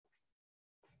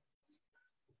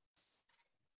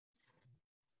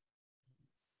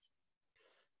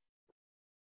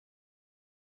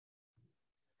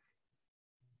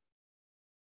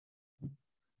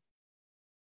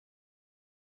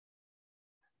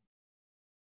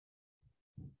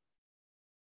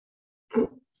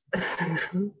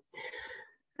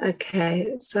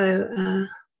Okay, so,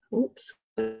 oops.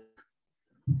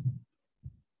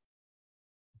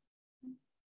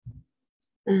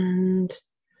 And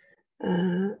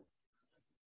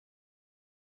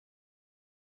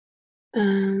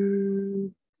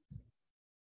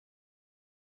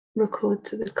record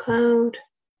to the cloud.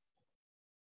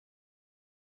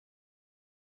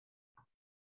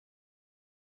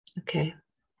 Okay,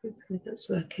 hopefully that's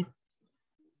working.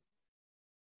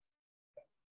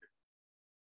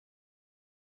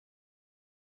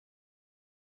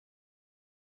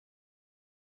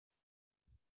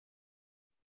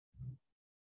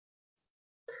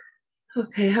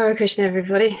 Okay, Hare Krishna,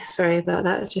 everybody. Sorry about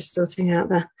that. I was just sorting out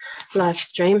the live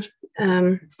stream.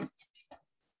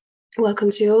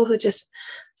 Welcome to you all. We'll just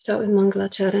start with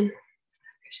Mangalacharan.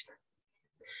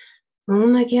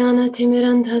 Om Jnana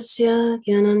Timirandhasya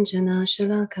Jnananjana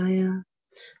Shalakaya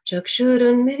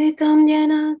Chakshurun Militam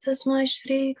Jena Tasmai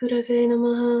Shri Gurave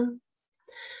Namaha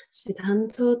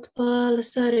Siddhantotpala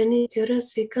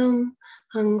Saranityarasikam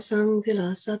Hangsang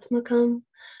Vilasatmakam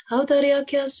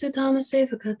Audaryakya Sudhama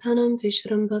Sevakatanam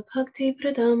Vishramba Bhakti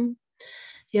Pradam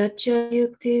Yatya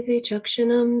Yukti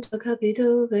Vichakshanam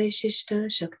Dvakavido Vaishishta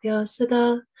Shaktya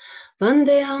Sada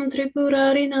Vandeham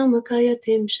Tripurari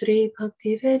Namakayatim Shri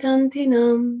Bhakti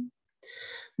Vedantinam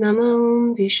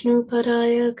Namam Vishnu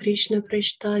Padaya Krishna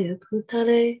Prishtaya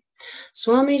Bhutale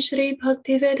Swami Shri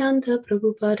Bhakti Vedanta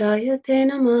Prabhupadaya Te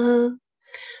Namaha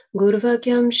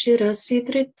Gurvakyam Shirasi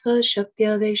Dritva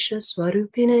Shaktya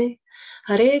Swarupine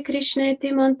Hare Krishna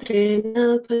Ti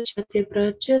Mantrena Pachati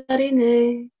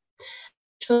Prachatarine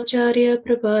Shvacharya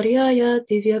Prabharyaya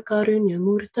Divya Karunya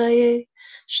Murtaye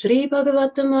Shri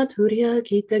Bhagavata Madhurya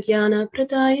Gita Jnana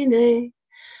Pradayine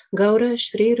Gaura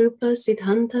Shri Rupa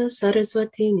Siddhanta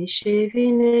Saraswati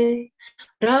Nishevine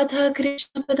Radha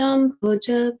Krishna Padam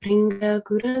Bhoja Pringa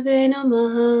Gurave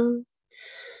Namaha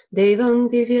Devam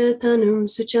Divyatanum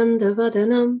Suchanda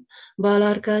Vadanam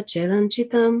Balarka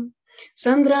Chelanchitam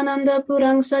Sandrananda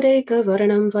Purang Sareka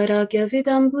Varanam Vairagya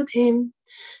Vidam Buddhim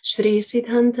Shri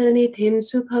Siddhanta Nidhim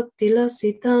Subhakti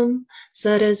Lasitam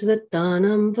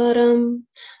Sarasvatanam Varam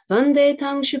Vande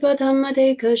Tang Shubhadam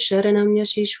Adeka Sharanam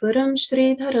Yashishwaram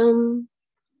Sridharam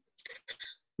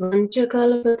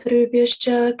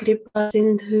Vanchakalpatarubhyascha Kripa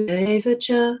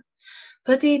Sindhuevacha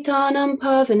Patitanam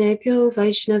Pavanebhyo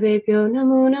Vaishnavebhyo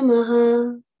Namo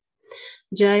Namaha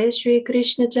Jaya Shri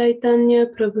Krishna Chaitanya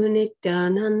Prabhu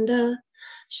Nityananda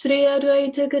Shri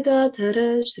Advaita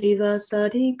Gadadhara Shri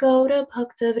Vasadi Gaura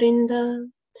Bhakta Vrinda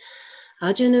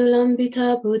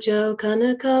Ajanulambita Pujo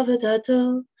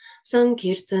Kanakavadato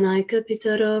Sankirtanaika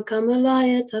Pitaro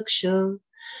Kamalaya Taksho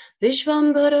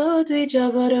Vishvambharo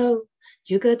Dvijavaro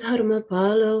Yugadharma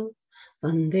Palo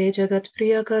Vande Jagat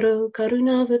Priyakaro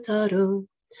Karunavataro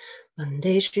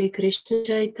Vande Shri Krishna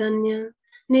Chaitanya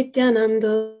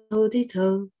Nityanando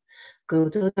Udito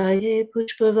Gododaye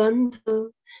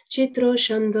Pushpavanto Chitro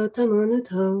Shando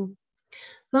Tamonuto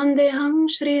Vandeham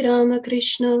Shri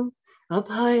Ramakrishna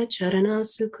Abhaya Charana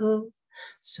Sukho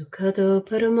Sukhado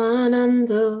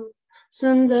Paramanando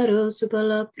Sundaro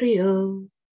Subala Priyo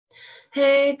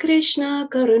He Krishna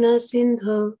Karuna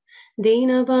Sindho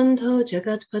Dina Bandho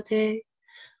Jagatpate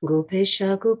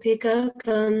Gopesha Gopika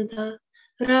Kanta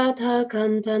Radha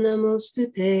Kanta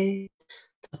Namostute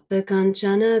Tapta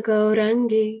Kanchana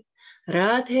Gaurangi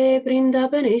Radhe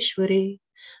Vrindavaneshwari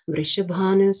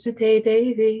Vrishabhanu Sute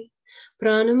Devi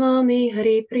Pranamami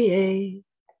Hari Priye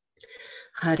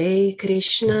Hare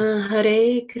Krishna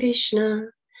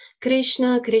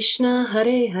Krishna Krishna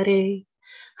Hare Hare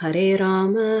Hare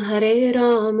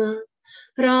Rama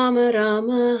Rama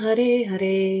Rama Hare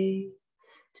Hare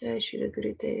Jai Shri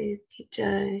Gurudev Ki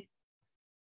Jai.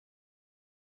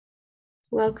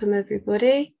 Welcome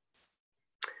everybody.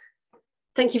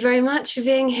 Thank you very much for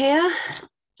being here.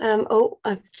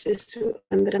 I've just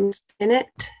remembered I'm in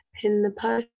it. Pin the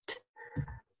post.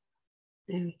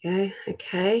 There we go.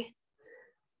 Okay.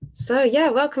 So yeah,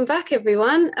 welcome back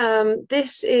everyone.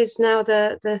 This is now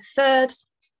the third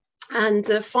and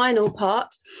the final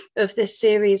part of this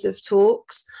series of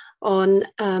talks on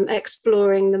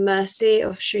exploring the mercy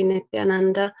of Sri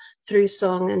Nityananda through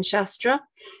song and Shastra.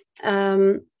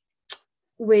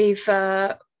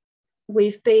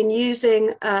 We've been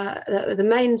using the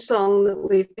main song that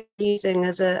we've been using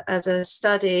as a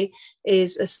study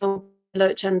is a song by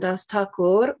Lochan Das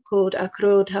Thakur called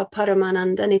Akrodha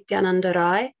Paramananda Nityananda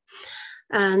Rai.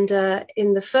 And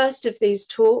in the first of these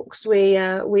talks, we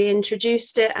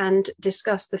introduced it and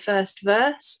discussed the first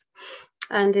verse.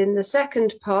 And in the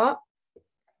second part,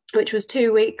 which was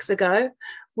 2 weeks ago,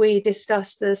 we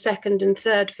discussed the second and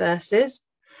third verses.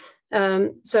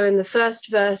 So in the first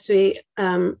verse, we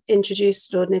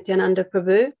introduced Lord Nityananda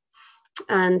Prabhu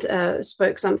and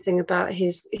spoke something about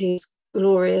his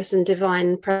glorious and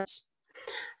divine presence.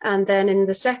 And then in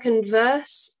the second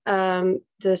verse,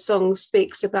 the song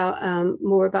speaks about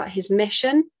more about his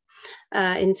mission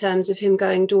in terms of him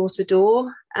going door to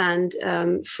door and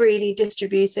freely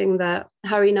distributing the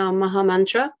Harinam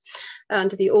Mahamantra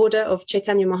under the order of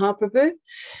Chaitanya Mahaprabhu.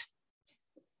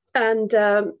 And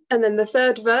then the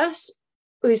third verse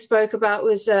we spoke about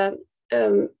was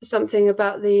something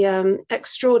about the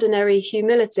extraordinary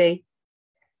humility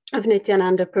of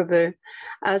Nityananda Prabhu,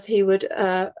 as he would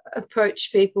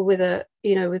approach people with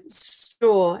with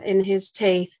straw in his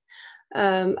teeth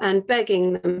and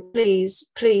begging them, please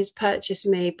purchase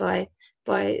me by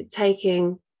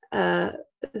taking by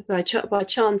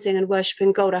chanting and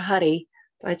worshipping Gaura Hari,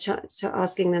 by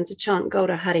asking them to chant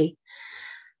Gaura Hari.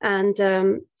 And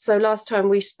so last time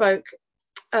we spoke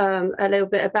a little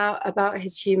bit about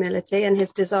his humility and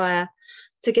his desire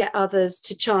to get others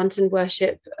to chant and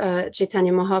worship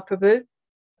Chaitanya Mahaprabhu.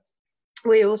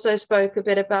 We also spoke a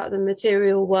bit about the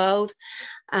material world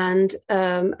and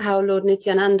how Lord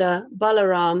Nityananda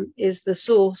Balaram is the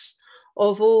source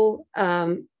of all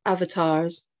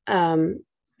avatars, from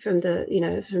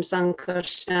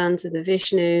Sankarshan to the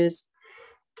Vishnus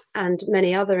and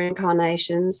many other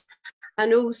incarnations,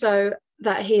 and also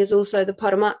that he is also the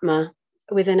Paramatma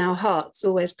within our hearts,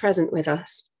 always present with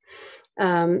us.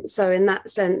 So in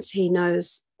that sense, he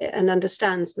knows and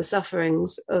understands the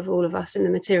sufferings of all of us in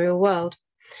the material world.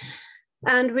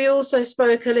 And we also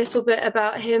spoke a little bit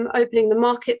about him opening the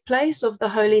marketplace of the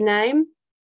holy name,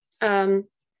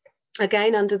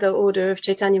 again under the order of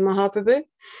Chaitanya Mahaprabhu.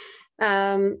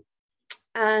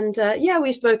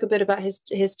 We spoke a bit about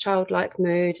his childlike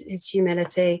mood, his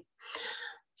humility.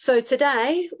 So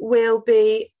today we'll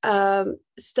be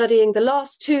studying the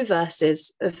last two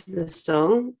verses of the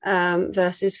song,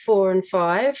 verses 4 and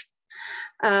 5.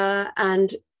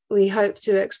 And we hope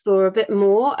to explore a bit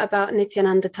more about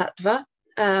Nityananda Tattva.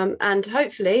 And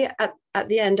hopefully at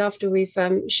the end, after we've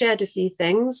shared a few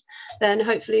things, then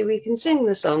hopefully we can sing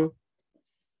the song,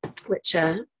 which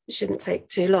shouldn't take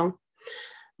too long.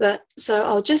 But so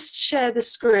I'll just share the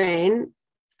screen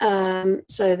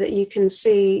so that you can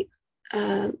see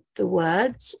the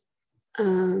words.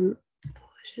 Portion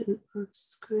of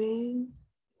screen,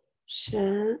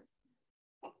 share.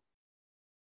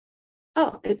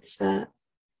 Oh, it's there.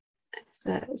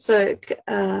 So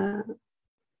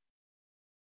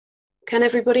can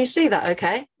everybody see that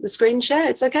okay? The screen share,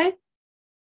 it's okay?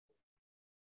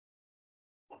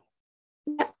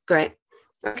 Yeah, great.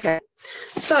 Okay.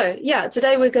 So yeah,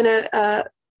 today we're going to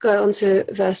go on to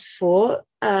verse 4.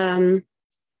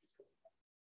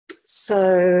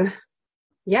 So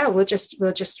yeah, we'll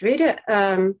just read it.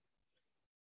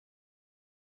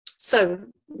 So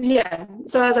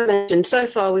as I mentioned, so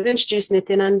far we've introduced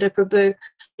Nityananda Prabhu.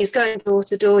 He's going door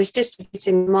to door, he's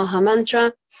distributing Maha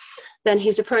Mantra, then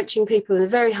he's approaching people in a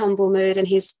very humble mood and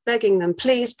he's begging them,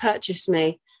 please purchase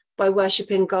me by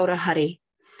worshipping Gaura Hari.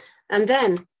 And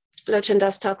then Lochan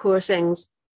Das Thakur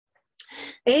sings,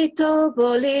 Eto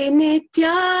boli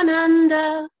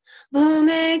Nityananda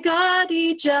Bhume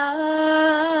Gadi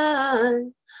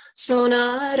Jal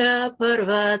Sonara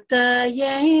Parvata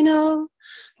Yeno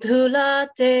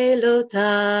Dhulate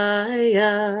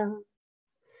Lotaya.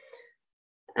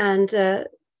 And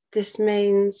this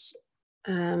means,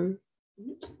 I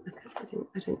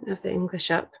don't have the English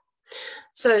up.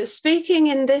 So speaking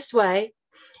in this way,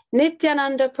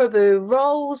 Nityananda Prabhu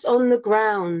rolls on the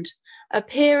ground,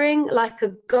 appearing like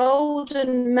a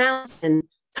golden mountain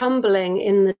tumbling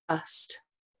in the dust.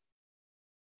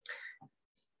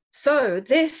 So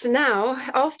this now,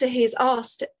 after he's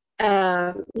asking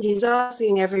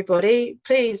everybody,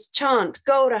 please chant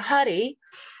Gaura Hari.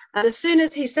 And as soon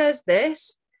as he says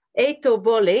this, Eto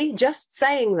Boli, just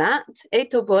saying that,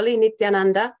 Eto Boli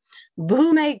Nityananda,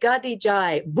 Bhume Gadi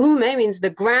Jai. Bhume means the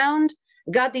ground,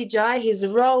 Gadi Jai, he's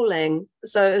rolling.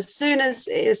 So as soon as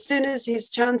he's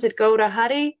chanted Gaura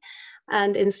Hari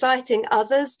and inciting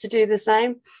others to do the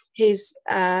same, he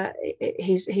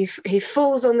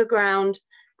falls on the ground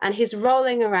and he's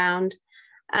rolling around.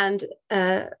 And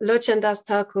Lochan Das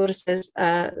Thakur says,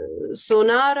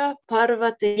 Sonara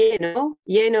Parvata Yeno.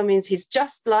 Yeno means he's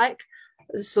just like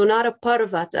Sonara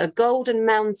Parvata, a golden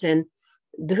mountain,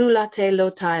 Dhulate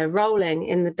Lotai, rolling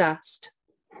in the dust.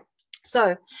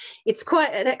 So it's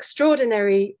quite an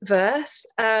extraordinary verse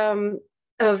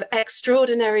of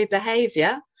extraordinary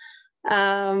behavior.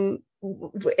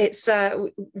 It's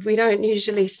we don't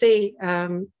usually see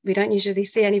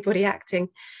anybody acting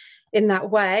in that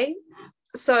way.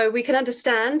 so we can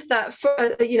understand that, for,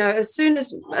 as soon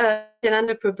as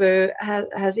Nityananda Prabhu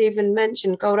has even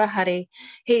mentioned Gaura Hari,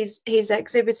 he's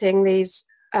exhibiting these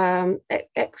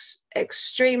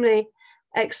extremely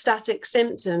ecstatic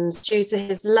symptoms due to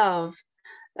his love,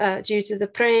 due to the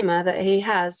prema that he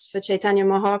has for Chaitanya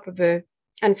Mahaprabhu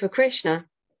and for Krishna.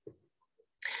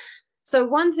 So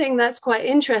one thing that's quite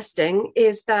interesting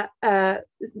is that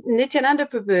Nityananda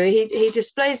Prabhu, he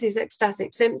displays these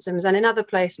ecstatic symptoms, and in other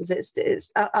places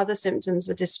it's other symptoms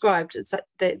are described. It's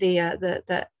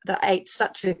the 8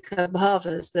 sattvika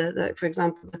bhavas, for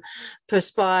example, the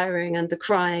perspiring and the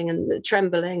crying and the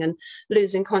trembling and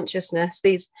losing consciousness.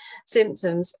 These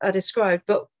symptoms are described.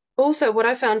 But also what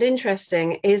I found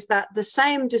interesting is that the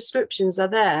same descriptions are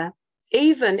there,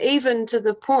 even to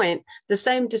the point, the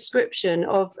same description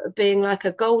of being like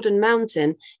a golden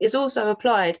mountain is also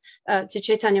applied to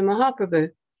Chaitanya Mahaprabhu.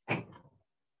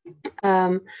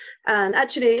 And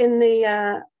actually in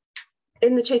the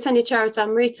Chaitanya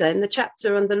Charitamrita, in the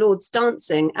chapter on the Lord's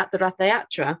dancing at the Ratha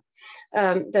Yatra,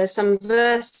 there's some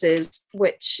verses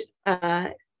which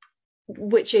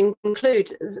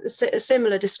include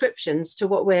similar descriptions to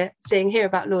what we're seeing here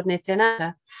about Lord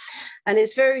Nityananda. And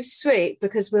it's very sweet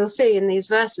because we'll see in these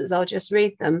verses, I'll just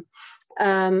read them,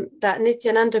 that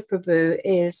Nityananda Prabhu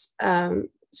is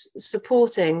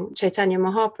supporting Chaitanya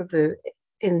Mahaprabhu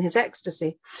in his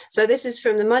ecstasy. So this is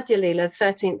from the Madhya Lila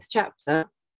 13th chapter,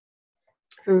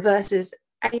 from verses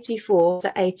 84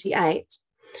 to 88.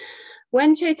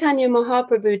 When Chaitanya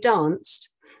Mahaprabhu danced,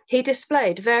 he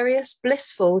displayed various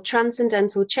blissful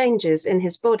transcendental changes in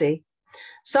his body.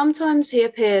 Sometimes he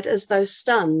appeared as though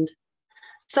stunned.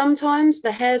 Sometimes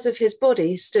the hairs of his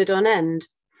body stood on end.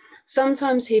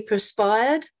 Sometimes he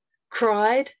perspired,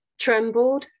 cried,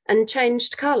 trembled, and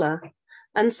changed color.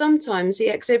 And sometimes he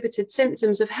exhibited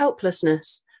symptoms of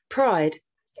helplessness, pride,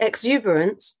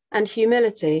 exuberance, and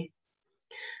humility.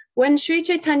 When Sri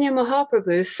Chaitanya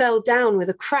Mahaprabhu fell down with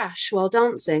a crash while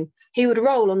dancing, he would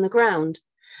roll on the ground.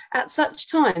 At such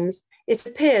times, it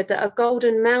appeared that a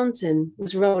golden mountain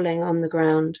was rolling on the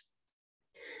ground.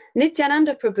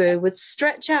 Nityananda Prabhu would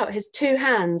stretch out his 2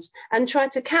 hands and try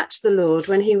to catch the Lord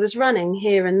when he was running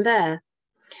here and there.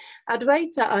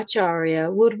 Advaita Acharya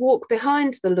would walk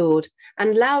behind the Lord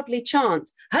and loudly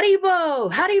chant, Haribo,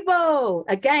 Haribo,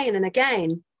 again and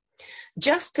again.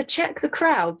 Just to check the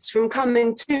crowds from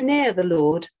coming too near the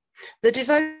Lord, the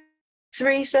devotees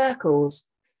 3 circles.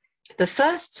 The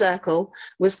first circle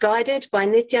was guided by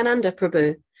Nityananda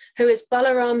Prabhu, who is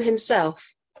Balaram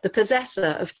himself, the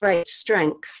possessor of great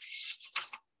strength.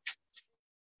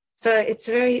 So it's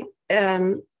very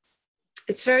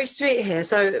sweet here.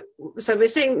 So we're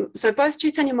seeing, so both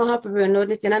Chaitanya Mahaprabhu and Lord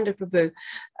Nityananda Prabhu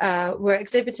were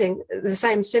exhibiting the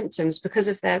same symptoms because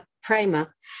of their prema.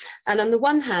 And on the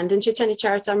one hand, in Chaitanya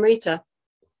Charitamrita,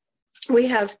 we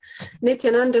have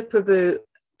Nityananda Prabhu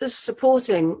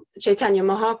supporting Chaitanya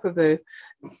Mahaprabhu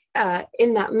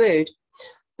in that mood.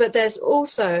 But there's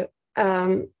also,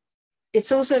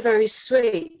 it's also very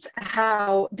sweet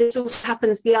how this also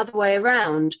happens the other way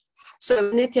around.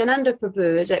 So Nityananda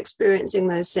Prabhu is experiencing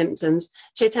those symptoms,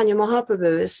 Chaitanya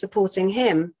Mahaprabhu is supporting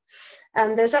him.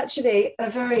 And there's actually a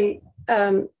very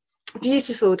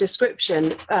beautiful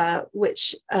description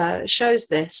which shows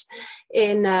this.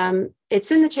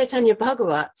 It's in the Chaitanya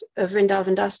Bhagavat of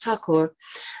Vrindavan Das Thakur,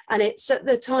 and it's at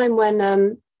the time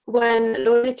when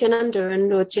Lord Nityananda and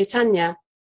Lord Chaitanya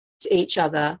meet each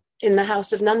other in the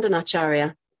house of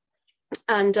Nandanacharya.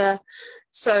 And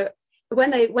so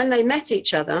when they met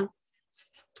each other,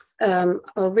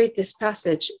 I'll read this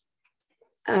passage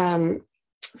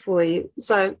for you.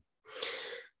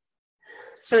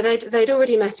 So they'd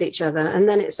already met each other, and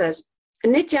then it says,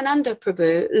 Nityananda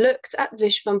Prabhu looked at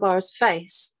Vishvambara's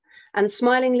face and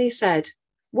smilingly said,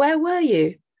 "Where were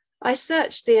you? I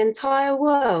searched the entire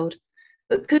world,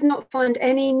 but could not find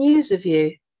any news of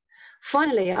you.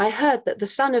 Finally, I heard that the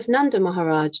son of Nanda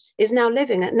Maharaj is now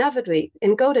living at Navadvip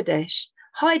in Gaudadesh,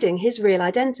 hiding his real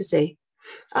identity.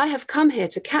 I have come here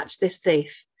to catch this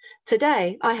thief.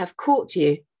 Today, I have caught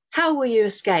you. How will you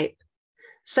escape?"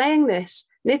 Saying this,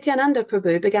 Nityananda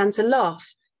Prabhu began to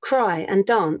laugh, cry, and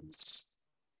dance.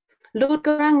 Lord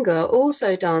Gauranga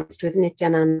also danced with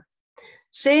Nityananda.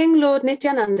 Seeing Lord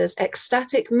Nityananda's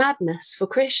ecstatic madness for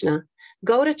Krishna,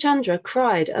 Gaurachandra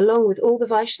cried along with all the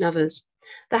Vaishnavas.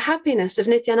 The happiness of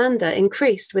Nityananda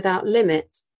increased without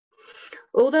limit.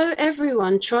 Although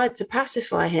everyone tried to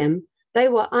pacify him, they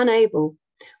were unable.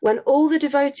 When all the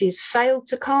devotees failed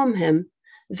to calm him,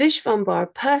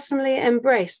 Vishvambar personally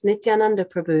embraced Nityananda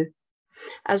Prabhu.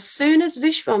 As soon as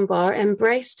Vishvambar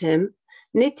embraced him,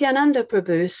 Nityananda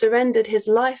Prabhu surrendered his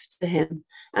life to him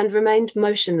and remained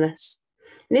motionless.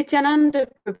 Nityananda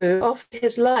Prabhu offered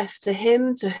his life to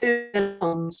him to whom it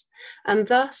belongs, and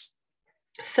thus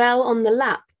fell on the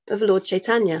lap of Lord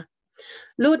Chaitanya.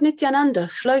 Lord Nityananda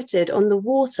floated on the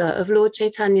water of Lord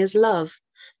Chaitanya's love,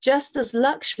 just as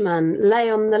Lakshman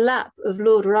lay on the lap of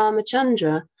Lord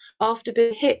Ramachandra after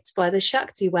being hit by the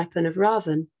Shakti weapon of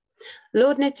Ravan.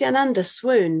 Lord Nityananda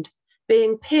swooned,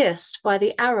 being pierced by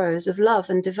the arrows of love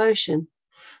and devotion.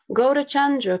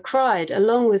 Gaurachandra cried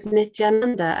along with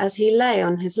Nityananda as he lay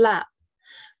on his lap.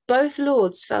 Both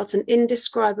lords felt an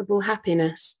indescribable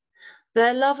happiness.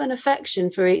 Their love and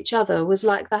affection for each other was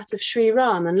like that of Sri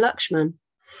Ram and Lakshman.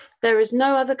 There is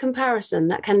no other comparison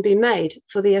that can be made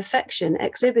for the affection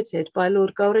exhibited by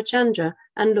Lord Gaurachandra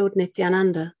and Lord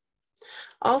Nityananda.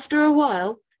 After a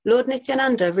while, Lord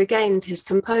Nityananda regained his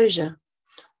composure.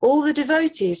 All the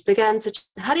devotees began to chant,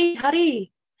 Hari,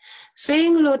 Hari.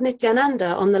 Seeing Lord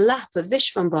Nityananda on the lap of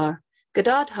Vishvambar,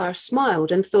 Gadadhar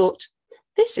smiled and thought,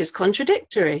 this is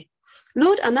contradictory.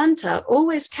 Lord Ananta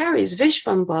always carries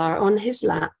Vishvambar on his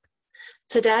lap.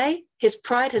 Today, his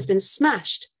pride has been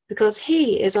smashed because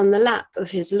he is on the lap of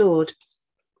his Lord.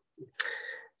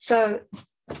 So,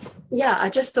 yeah, I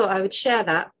just thought I would share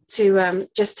that to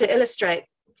just to illustrate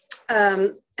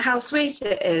how sweet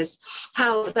it is,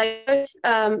 how they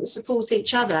both support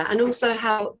each other, and also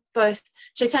how both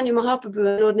Chaitanya Mahaprabhu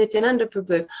and Lord Nityananda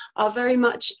Prabhu are very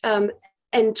much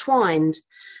entwined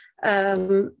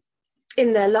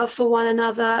in their love for one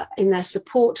another, in their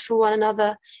support for one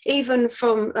another, even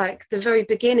from like the very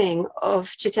beginning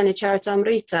of Chaitanya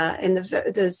Charitamrita, in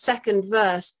the second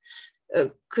verse,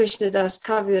 Krishnadas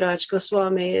Kaviraj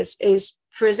Goswami is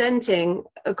presenting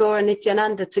Gaura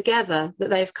Nityananda together, that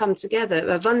they've come together.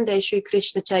 Vande Shri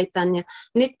Krishna Chaitanya,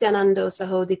 Nityanando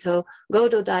Sahodito,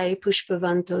 Gododai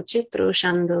Pushpavanto, Chitro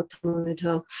Shando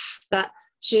Tamudho. That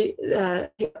I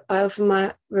offer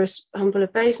my humble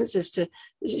obeisances to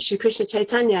Shri Krishna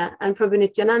Chaitanya and Prabhu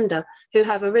Nityananda, who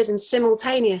have arisen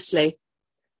simultaneously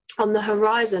on the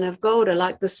horizon of Gaura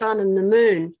like the sun and the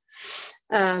moon.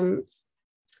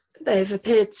 They've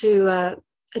appeared to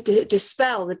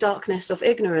dispel the darkness of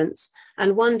ignorance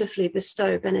and wonderfully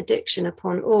bestow benediction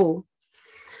upon all.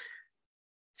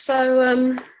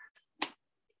 So,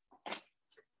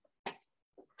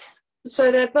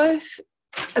 so they're both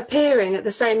appearing at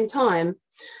the same time,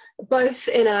 both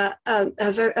in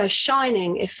a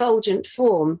shining, effulgent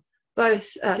form,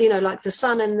 both, like the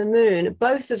sun and the moon,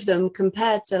 both of them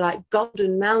compared to like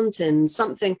golden mountains,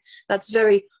 something that's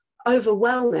very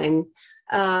overwhelming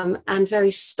and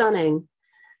very stunning.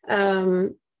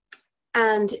 And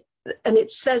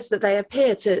it says that they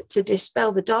appear to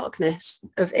dispel the darkness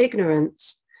of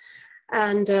ignorance.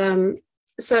 And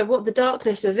so what the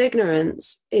darkness of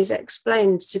ignorance is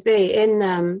explained to be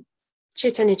in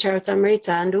Chaitanya Charitamrita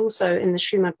and also in the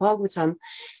Srimad Bhagavatam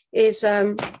is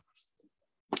the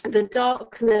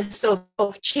darkness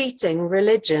of cheating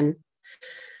religion.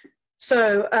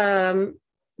 So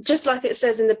just like it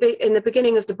says in the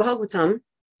beginning of the Bhagavatam,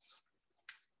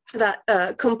 that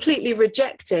completely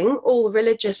rejecting all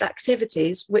religious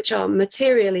activities which are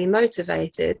materially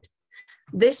motivated,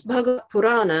 this Bhagavad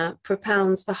Purana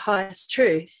propounds the highest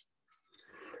truth.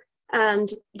 And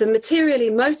the materially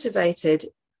motivated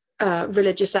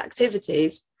religious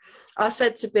activities are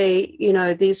said to be,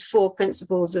 these four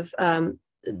principles of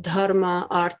dharma,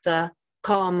 artha,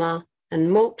 karma, and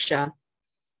moksha,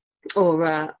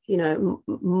 or,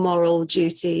 moral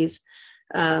duties,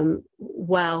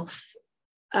 wealth,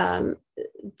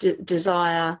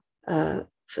 desire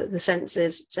for the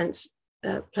senses, sense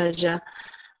pleasure,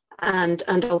 and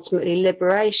ultimately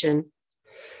liberation.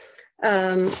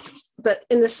 But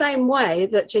in the same way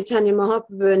that Chaitanya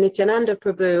Mahaprabhu and Nityananda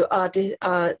Prabhu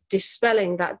are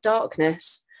dispelling that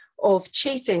darkness of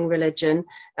cheating religion,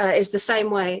 is the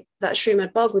same way that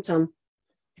Srimad Bhagavatam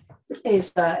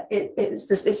is.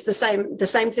 It's the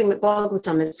same thing that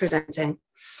Bhagavatam is presenting.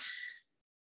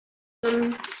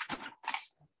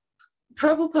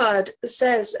 Prabhupada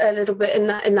says a little bit in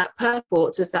that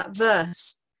purport of that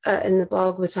verse in the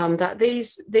Bhagavatam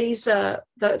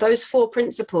that those four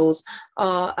principles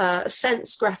are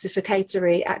sense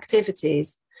gratificatory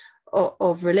activities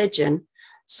of religion.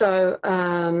 So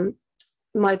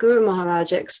my Guru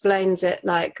Maharaj explains it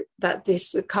like that: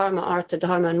 this karma, artha,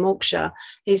 dharma, and moksha.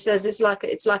 He says it's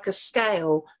like a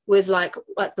scale with, like,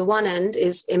 at the one end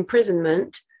is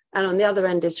imprisonment, and on the other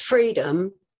end is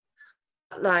freedom.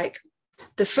 Like,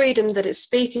 the freedom that it's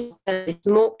speaking of,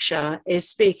 moksha, is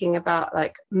speaking about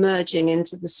like merging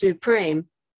into the supreme.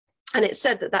 And it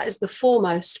said that is the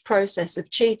foremost process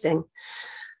of cheating,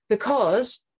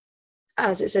 because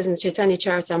as it says in the Chaitanya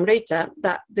Charitamrita,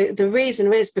 that the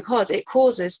reason is because it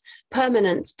causes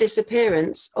permanent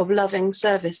disappearance of loving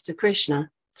service to Krishna.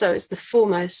 So it's the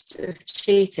foremost of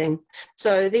cheating.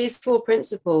 So these 4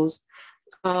 principles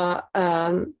are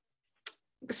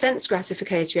sense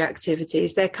gratificatory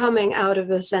activities. They're coming out of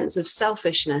a sense of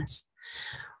selfishness.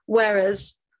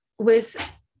 Whereas with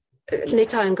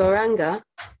Nitai and Gauranga,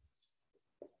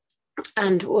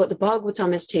 and what the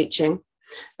Bhagavatam is teaching,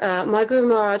 my Guru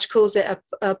Maharaj calls it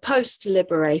a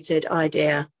post-liberated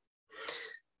idea.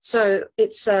 So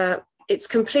it's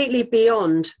completely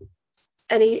beyond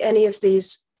any of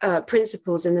these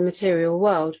principles in the material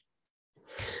world.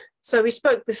 So we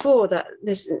spoke before that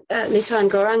this Nitai and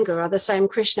Gauranga are the same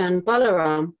Krishna and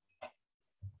Balaram,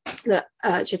 that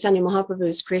Chaitanya Mahaprabhu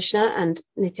is Krishna and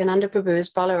Nityananda Prabhu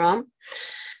is Balaram.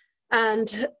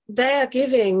 And they are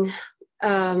giving,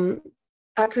 how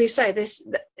can we say this,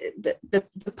 the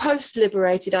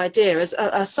post-liberated idea, as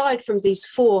aside from these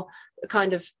 4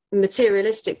 kind of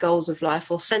materialistic goals of life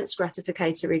or sense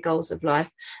gratificatory goals of life,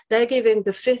 they're giving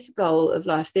the 5th goal of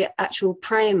life, the actual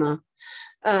prema,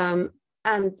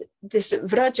 and this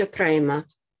Vraja prema.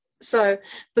 So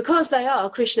because they are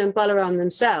Krishna and Balaram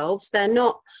themselves, they're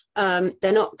not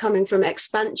coming from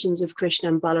expansions of Krishna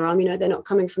and Balaram, they're not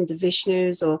coming from the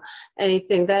Vishnus or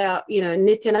anything. They are,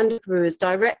 Nityananda Prabhu is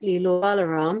directly Lord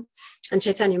Balaram and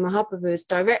Chaitanya Mahaprabhu is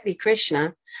directly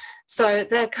Krishna. So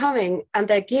they're coming and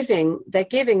they're giving that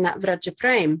Vraja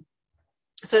Prem.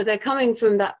 So they're coming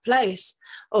from that place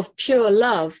of pure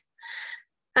love.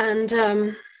 And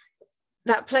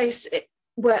that place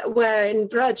where in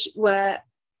Vraj, where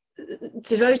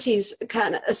devotees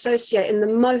can associate in the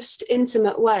most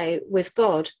intimate way with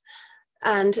God,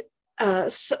 and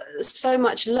so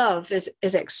much love is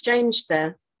exchanged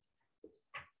there.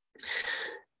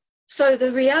 So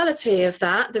the reality of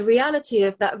that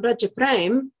Vraja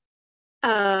Prem,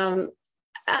 and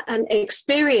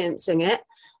experiencing it,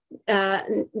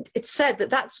 it's said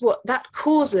that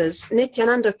causes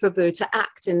Nityananda Prabhu to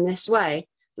act in this way,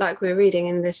 like we're reading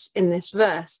in this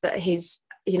verse, that he's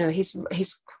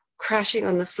crashing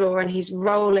on the floor and he's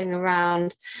rolling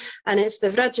around, and it's the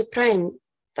Vraja Prem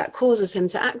that causes him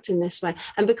to act in this way.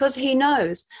 And because he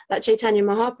knows that Chaitanya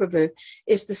Mahaprabhu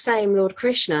is the same Lord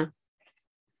Krishna,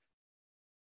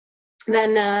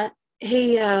 then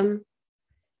he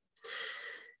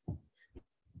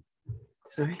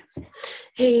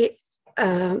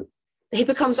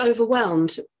becomes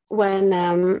overwhelmed when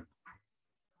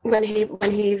he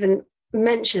even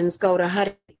mentions Gaura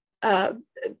Hari,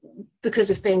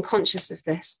 because of being conscious of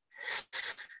this.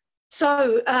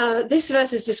 So this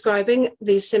verse is describing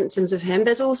these symptoms of him.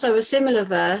 There's also a similar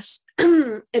verse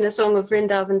in a song of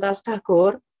Vrindavan Das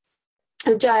Thakur,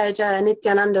 Jaya Jaya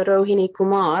Nityananda Rohini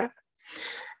Kumar.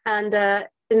 And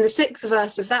in the 6th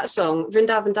verse of that song,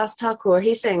 Vrindavan Das Thakur,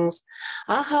 he sings,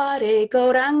 Ahare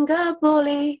Gauranga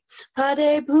Boli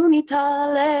Pade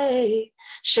Bhumitale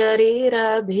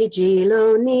Sharira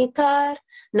Bhijilo Nitar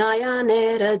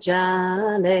Nayanera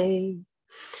Jale,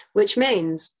 which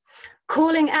means,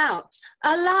 calling out,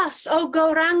 alas, O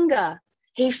Gauranga,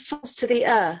 he falls to the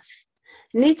earth.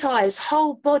 Nitai's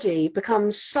whole body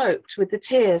becomes soaked with the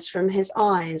tears from his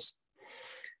eyes.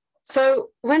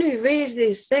 So when we read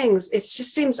these things, it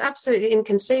just seems absolutely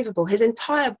inconceivable. His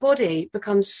entire body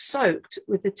becomes soaked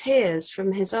with the tears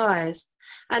from his eyes.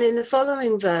 And in the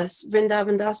following verse,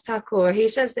 Vrindavan Das Thakur, he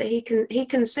says that he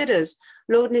considers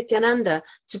Lord Nityananda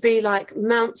to be like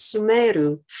Mount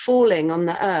Sumeru falling on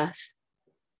the earth.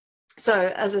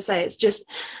 So, as I say, it's just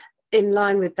in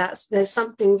line with that. There's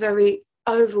something very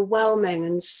overwhelming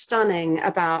and stunning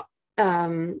about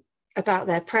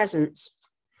their presence.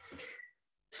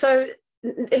 So,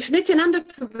 if Nityananda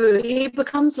Prabhu, he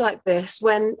becomes like this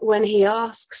when he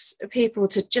asks people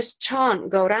to just chant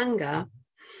Gauranga.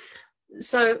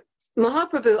 So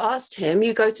Mahaprabhu asked him,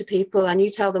 you go to people and you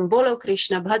tell them, Bolo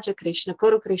Krishna, Bhaja Krishna,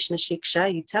 Kuru Krishna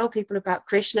Shiksha. You tell people about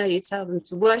Krishna, you tell them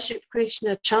to worship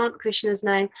Krishna, chant Krishna's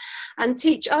name, and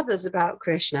teach others about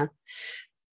Krishna.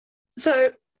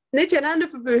 So Nityananda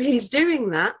Prabhu, he's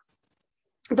doing that,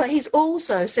 but he's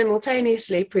also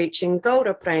simultaneously preaching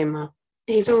Gaura Prema.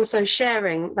 He's also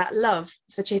sharing that love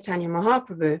for Chaitanya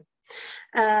Mahaprabhu.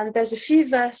 And there's a few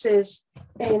verses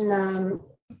in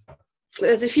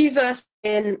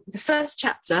the first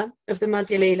chapter of the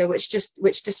Madhya Lila which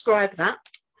describe that,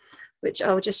 which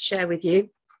I'll just share with you.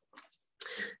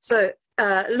 So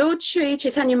Lord Sri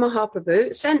Chaitanya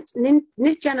Mahaprabhu sent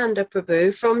Nityananda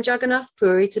Prabhu from Jagannath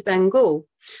Puri to Bengal,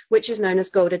 which is known as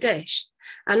Gauda Desh.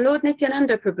 And Lord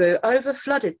Nityananda Prabhu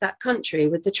overflooded that country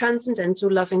with the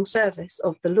transcendental loving service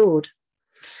of the Lord.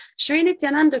 Sri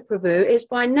Nityananda Prabhu is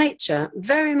by nature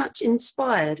very much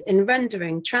inspired in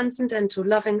rendering transcendental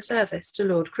loving service to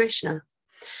Lord Krishna.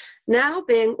 Now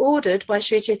being ordered by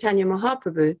Sri Chaitanya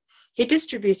Mahaprabhu, he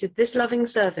distributed this loving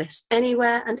service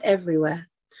anywhere and everywhere.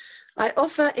 I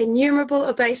offer innumerable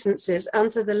obeisances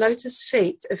unto the lotus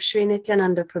feet of Sri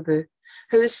Nityananda Prabhu,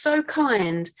 who is so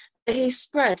kind that he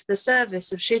spread the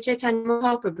service of Sri Chaitanya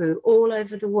Mahaprabhu all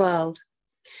over the world.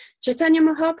 Chaitanya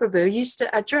Mahaprabhu used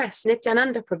to address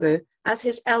Nityananda Prabhu as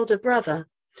his elder brother,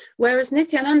 whereas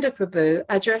Nityananda Prabhu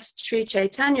addressed Sri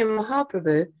Chaitanya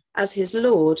Mahaprabhu as his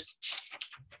Lord.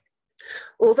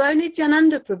 Although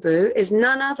Nityananda Prabhu is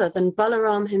none other than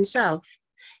Balaram himself,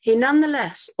 he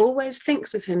nonetheless always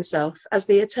thinks of himself as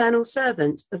the eternal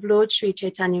servant of Lord Sri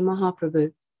Chaitanya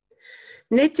Mahaprabhu.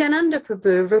 Nityananda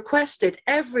Prabhu requested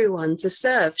everyone to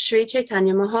serve Sri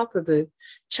Chaitanya Mahaprabhu,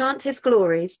 chant his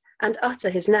glories, and utter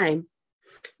his name.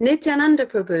 Nityananda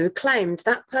Prabhu claimed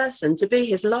that person to be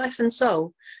his life and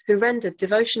soul, who rendered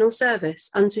devotional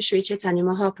service unto Sri Chaitanya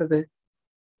Mahaprabhu.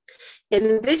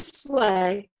 In this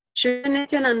way, Sri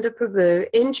Nityananda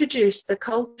Prabhu introduced the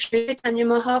cult of Sri Chaitanya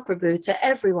Mahaprabhu to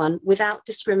everyone without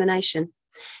discrimination.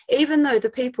 Even though the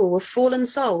people were fallen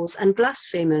souls and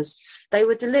blasphemers, they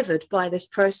were delivered by this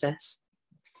process.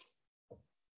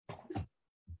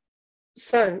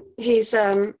 So he's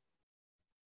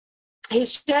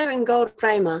sharing Gaur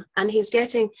Prema, and he's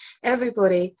getting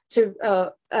everybody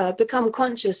to become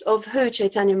conscious of who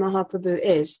Chaitanya Mahaprabhu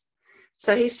is.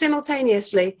 So he's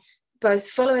simultaneously both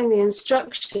following the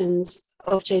instructions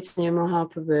of Chaitanya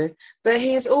Mahaprabhu, but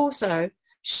he is also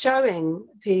showing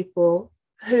people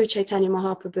who Chaitanya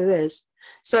Mahaprabhu is.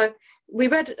 So we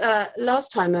read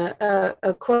last time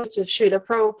a quote of Srila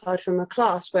Prabhupada from a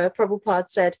class where Prabhupada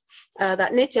said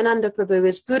that Nityananda Prabhu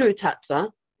is Guru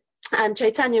Tattva and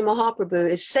Chaitanya Mahaprabhu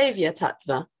is Savior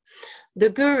Tattva. The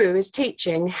Guru is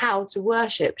teaching how to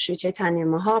worship Sri Chaitanya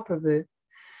Mahaprabhu.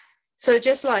 So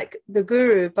just like the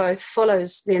Guru both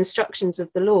follows the instructions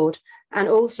of the Lord and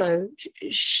also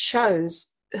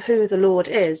shows who the Lord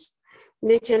is,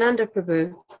 Nityananda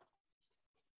Prabhu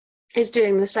is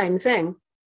doing the same thing.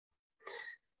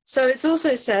 So it's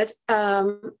also said,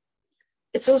 Prabhupada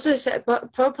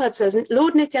says,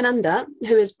 Lord Nityananda,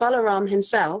 who is Balaram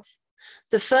himself,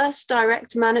 the first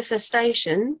direct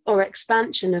manifestation or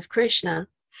expansion of Krishna,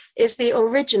 is the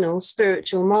original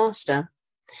spiritual master.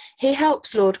 He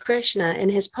helps Lord Krishna in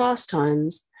his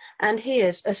pastimes, and he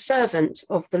is a servant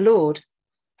of the Lord.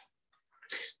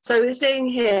 So we're seeing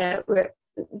here, we're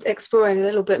exploring a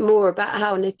little bit more about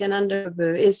how Nityananda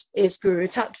Prabhu is Guru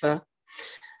Tattva.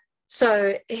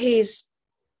 So he's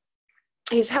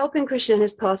helping Krishna in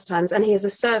his pastimes, and he is a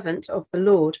servant of the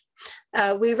Lord.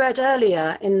 We read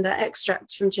earlier in the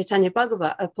extracts from Chaitanya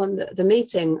Bhagavat upon the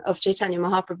meeting of Chaitanya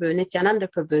Mahaprabhu and Nityananda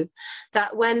Prabhu,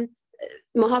 that when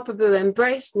Mahaprabhu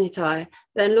embraced Nitai,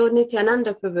 then Lord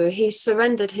Nityananda Prabhu, he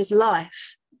surrendered his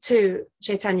life to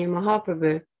Chaitanya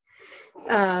Mahaprabhu,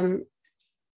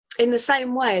 in the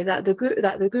same way that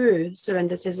the Guru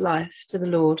surrenders his life to the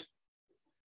Lord.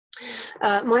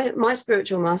 My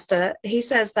spiritual master, he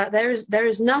says that there is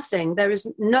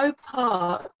no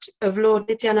part of Lord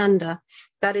Nityananda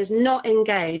that is not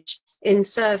engaged in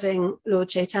serving Lord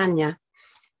Chaitanya.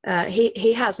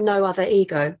 He has no other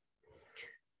ego.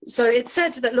 So it's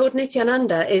said that Lord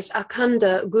Nityananda is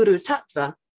Akhanda Guru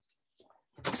Tattva.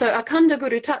 So Akhanda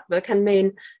Guru Tattva can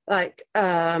mean like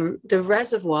the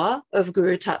reservoir of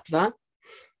Guru Tattva,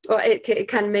 or it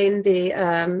can mean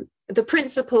the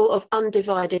principle of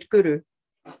undivided Guru.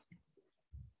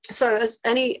 So as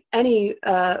any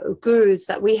gurus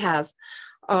that we have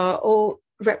are all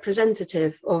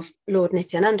representative of Lord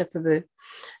Nityananda Prabhu.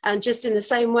 And just in the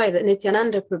same way that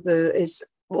Nityananda Prabhu is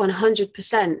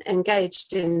 100%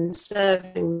 engaged in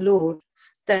serving the Lord,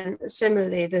 then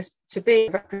similarly, to be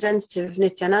a representative of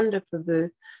Nityananda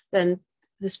Prabhu, then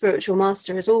the spiritual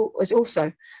master is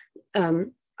also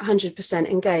 100%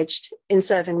 engaged in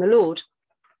serving the Lord.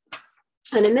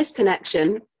 And in this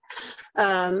connection,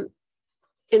 in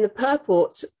the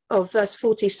purport of verse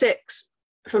 46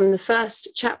 from the first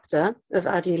chapter of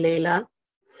Adi Leela,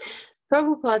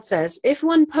 Prabhupada says, if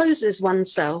one poses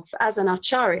oneself as an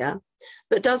acharya,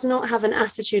 but does not have an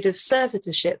attitude of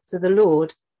servitorship to the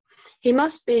Lord, he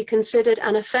must be considered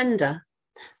an offender,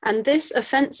 and this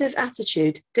offensive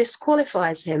attitude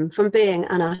disqualifies him from being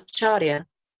an acharya.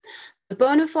 The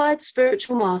bona fide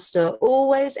spiritual master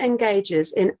always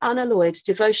engages in unalloyed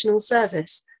devotional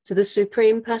service to the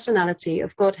Supreme Personality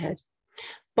of Godhead.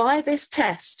 By this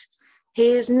test,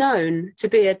 he is known to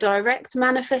be a direct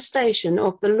manifestation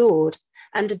of the Lord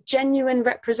and a genuine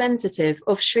representative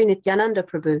of Sri Nityananda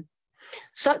Prabhu.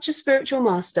 Such a spiritual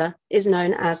master is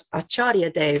known as Acharya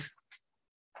Dev.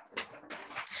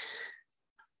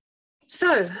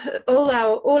 So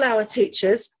all our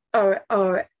teachers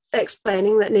are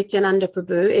explaining that Nityananda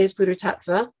Prabhu is Guru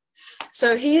Tattva.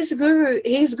 So he's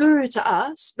guru to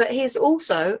us, but he's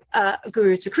also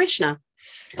guru to Krishna.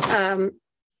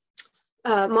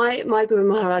 My Guru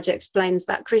Maharaj explains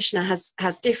that Krishna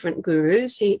has different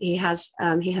gurus. He has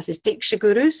his Diksha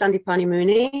Guru, Sandipani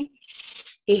Muni.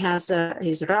 He has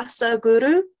his Rasa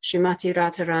Guru, Srimati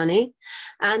Radharani,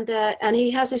 and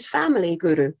he has his family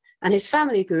guru, and his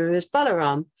family guru is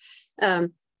Balaram.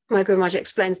 My Guru Maharaj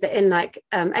explains that in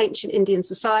ancient Indian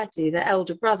society, the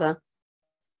elder brother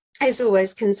is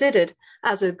always considered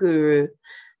as a guru,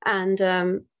 and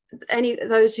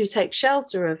those who take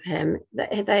shelter of him,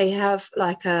 they have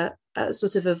like a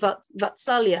sort of a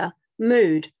vatsalya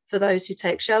mood for those who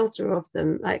take shelter of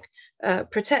them, like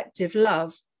protective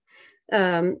love,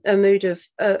 a mood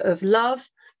of love,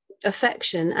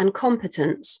 affection, and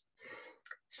competence.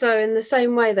 So in the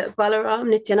same way that Balaram,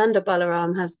 Nityananda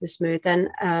Balaram has this mood, then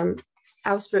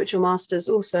our spiritual masters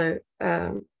also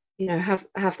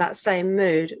have that same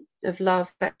mood of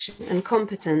love, affection, and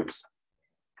competence.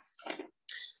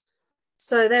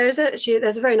 So there's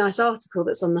a very nice article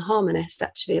that's on The Harmonist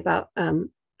actually about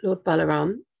Lord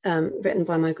Balaram, written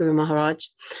by my Guru Maharaj.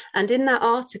 And in that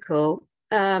article,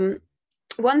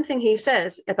 one thing he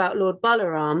says about Lord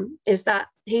Balaram is that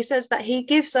he says that he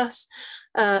gives us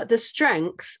the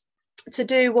strength to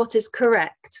do what is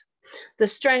correct, the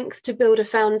strength to build a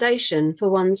foundation for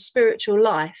one's spiritual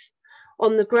life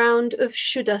on the ground of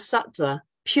Shuddha Sattva,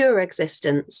 pure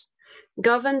existence,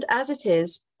 governed as it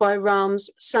is by Ram's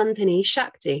Sandhini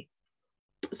Shakti.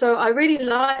 So I really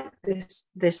like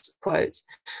this quote,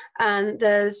 and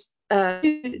there's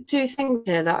two things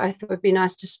here that I thought would be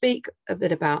nice to speak a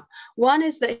bit about. One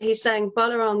is that he's saying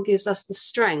Balaram gives us the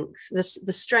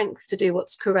strength to do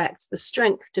what's correct, the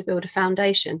strength to build a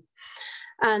foundation.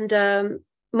 And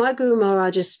my Guru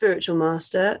Maharaj's spiritual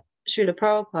master, Srila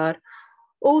Prabhupada,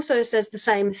 also says the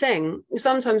same thing.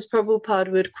 Sometimes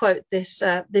Prabhupada would quote this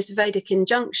Vedic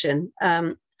injunction.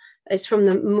 It's from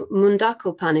the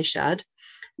Mundaka Upanishad,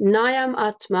 Nayam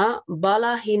Atma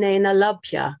Bala Hinena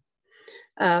Labhya,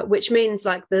 which means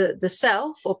like the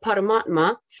self or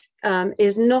Paramatma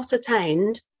is not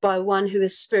attained by one who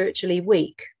is spiritually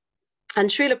weak. And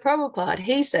Srila Prabhupada,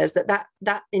 he says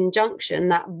that injunction,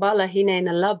 that Bala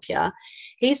Hinena Labhya,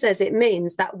 he says it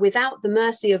means that without the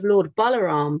mercy of Lord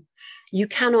Balaram, you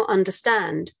cannot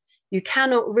understand, you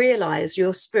cannot realize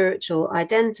your spiritual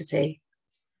identity.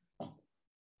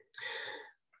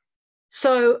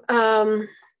 So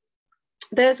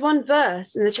there's one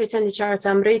verse in the Chaitanya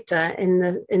Charitamrita in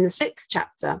the 6th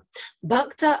chapter,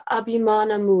 Bhakta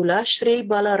Abhimana Mula Shri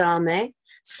Balarame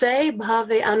Se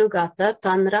Bhave Anugata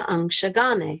Tanra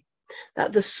Angshagane,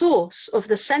 that the source of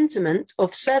the sentiment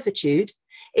of servitude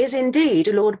is indeed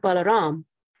Lord Balaram.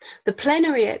 The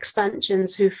plenary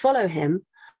expansions who follow him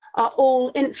are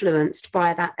all influenced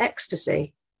by that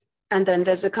ecstasy. And then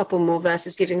there's a couple more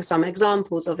verses giving some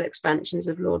examples of expansions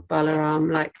of Lord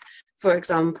Balaram, like, for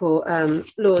example,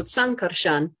 Lord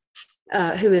Sankarshan,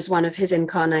 who is one of his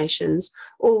incarnations,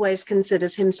 always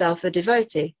considers himself a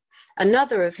devotee.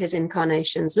 Another of his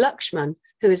incarnations, Lakshman,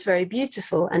 who is very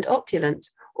beautiful and opulent,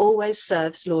 always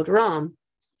serves Lord Ram.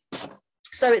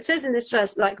 So it says in this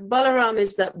verse, like, Balaram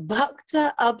is that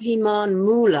Bhakta Abhiman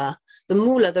Mula,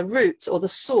 the root or the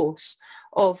source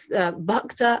of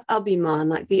Bhakta Abhiman,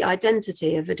 like the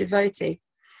identity of a devotee.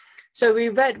 So we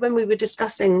read when we were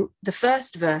discussing the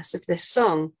first verse of this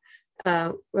song,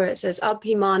 where it says,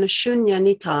 Abhimana Shunya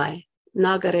Nitai,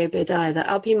 Nagare Bedai, that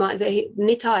Abhiman,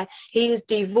 Nitai, he is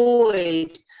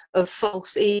devoid of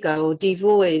false ego or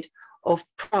devoid of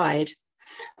pride.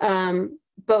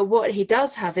 But what he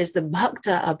does have is the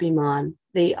Bhakta Abhiman,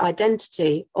 the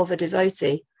identity of a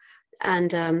devotee.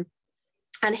 And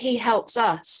he helps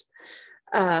us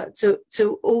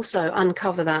to also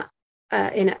uncover that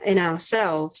in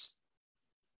ourselves.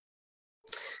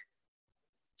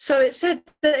 So it said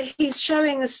that he's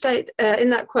showing the state,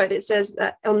 in that quote, it says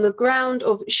that on the ground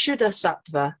of Shuddha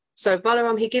Sattva. So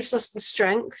Balaram, he gives us the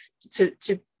strength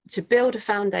to build a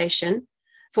foundation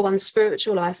for one's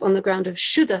spiritual life on the ground of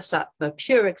Shuddha Sattva,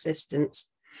 pure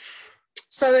existence.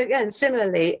 So again,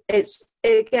 similarly, it's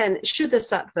again, Shuddha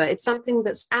Sattva, it's something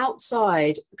that's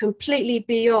outside, completely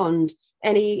beyond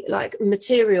any like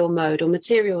material mode or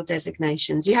material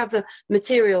designations. You have the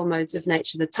material modes of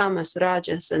nature, the tamas,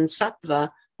 rajas, and sattva,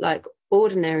 like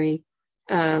ordinary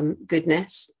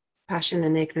goodness, passion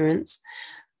and ignorance.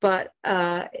 but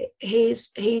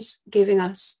he's giving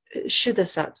us Shuddha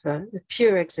Sattva, the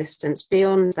pure existence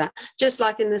beyond that, just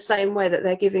like in the same way that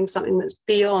they're giving something that's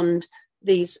beyond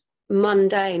these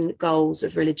mundane goals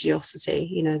of religiosity,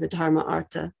 you know, the Dharma,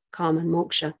 Artha, Kama, and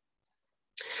Moksha.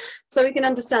 So we can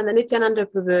understand that Nityananda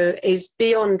Prabhu is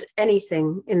beyond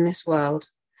anything in this world.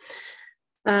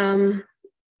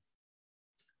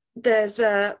 There's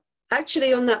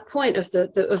actually, on that point of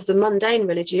the mundane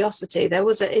religiosity, there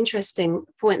was an interesting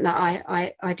point that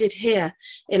I did hear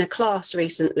in a class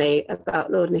recently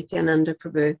about Lord Nityananda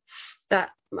Prabhu,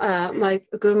 that my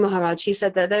Guru Maharaj, he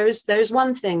said that there is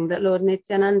one thing that Lord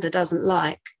Nityananda doesn't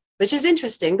like, which is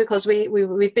interesting because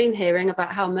we've been hearing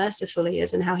about how merciful he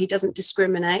is and how he doesn't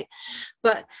discriminate.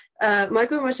 But my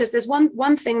Guru Maharaj says there's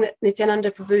one thing that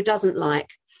Nityananda Prabhu doesn't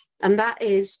like, and that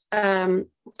is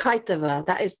kaitava,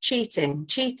 that is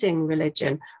cheating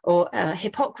religion, or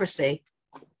hypocrisy.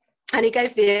 And he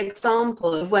gave the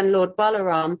example of when Lord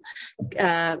Balaram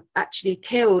actually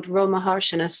killed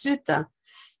Romaharshana Sutta.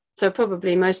 So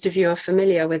probably most of you are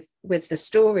familiar with the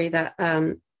story that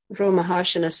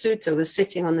Romaharshana Sutta was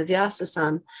sitting on the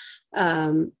Vyasasan,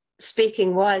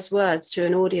 speaking wise words to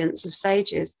an audience of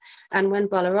sages. And when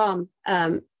Balaram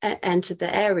entered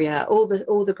the area, all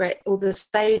the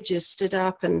sages stood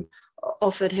up and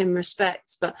offered him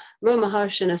respect. But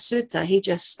Romaharshana Sutta, he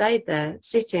just stayed there,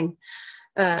 sitting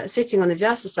on the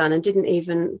Vyasasan, and didn't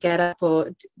even get up,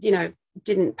 or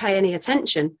didn't pay any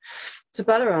attention to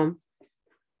Balaram.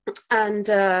 And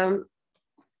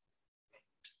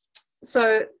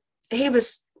so he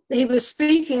was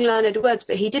speaking learned words,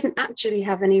 but he didn't actually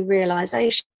have any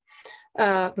realization,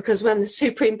 because when the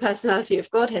Supreme Personality of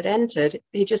Godhead entered,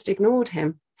 he just ignored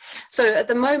him. So at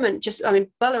the moment,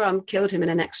 Balaram killed him in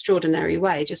an extraordinary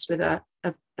way, just with a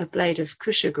blade of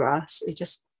kusha grass. He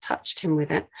just touched him with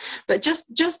it. But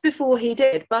just before he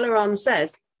did, Balaram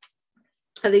says,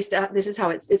 at least this is how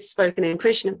it's spoken in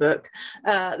Krishna book,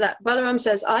 that Balaram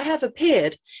says, I have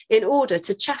appeared in order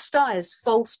to chastise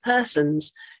false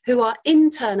persons who are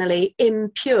internally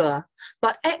impure,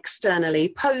 but externally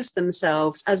pose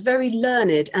themselves as very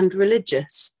learned and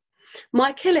religious.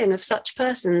 My killing of such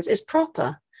persons is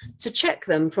proper to check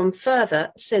them from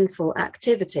further sinful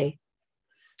activity.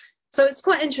 So it's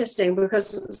quite interesting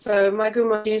because my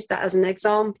Guru used that as an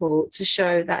example to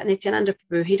show that Nityananda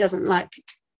Prabhu, he doesn't like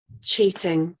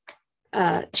cheating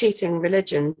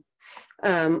religion,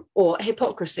 or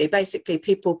hypocrisy, basically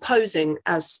people posing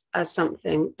as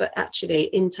something but actually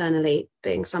internally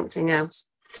being something else.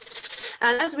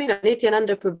 And as we know,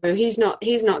 Nityananda Prabhu, he's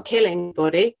not killing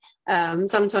anybody.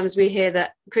 Sometimes we hear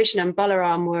that Krishna and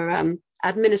Balaram were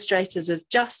administrators of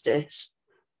justice,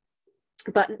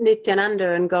 but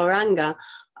Nityananda and Gauranga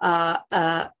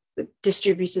are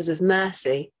distributors of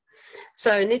mercy.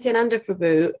 So Nityananda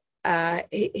Prabhu,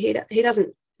 he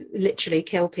doesn't literally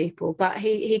kill people, but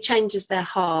he changes their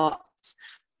hearts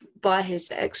by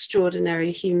his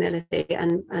extraordinary humility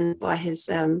and by his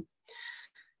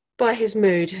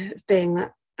mood of being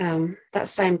that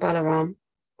same Balaram.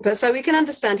 But so we can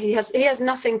understand he has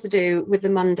nothing to do with the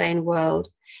mundane world.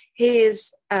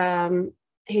 He's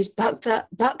Bhakta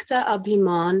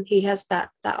Abhiman. He has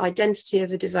that identity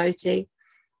of a devotee.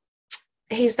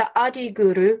 He's the Adi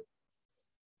Guru.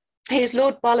 He is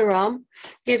Lord Balaram,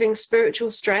 giving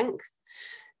spiritual strength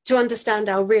to understand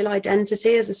our real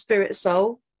identity as a spirit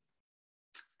soul,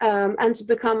 and to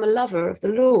become a lover of the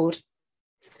Lord.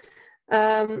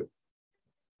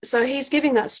 So he's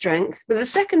giving that strength. But the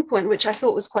second point, which I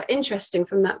thought was quite interesting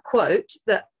from that quote,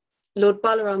 that Lord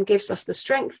Balaram gives us the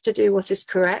strength to do what is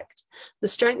correct, the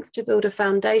strength to build a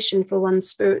foundation for one's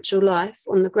spiritual life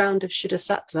on the ground of Shuddha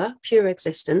Sattva, pure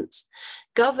existence,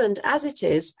 governed as it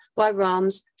is by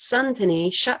Ram's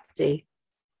Sandhini Shakti.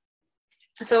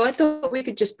 So I thought we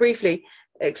could just briefly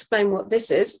explain what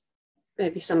this is.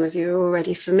 Maybe some of you are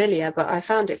already familiar, but I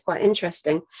found it quite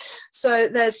interesting. So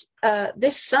there's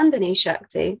this Sandhini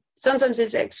Shakti. Sometimes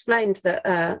it's explained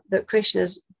that Krishna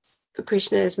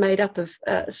is made up of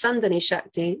Sandhini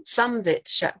Shakti, Samvit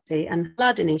Shakti, and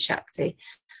Hladini Shakti,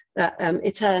 that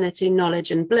eternity,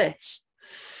 knowledge, and bliss.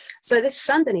 So this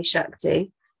Sandhini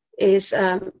Shakti is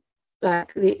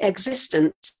like the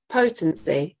existence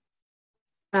potency.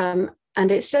 And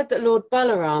it's said that Lord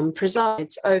Balaram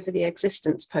presides over the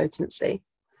existence potency.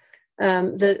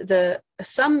 The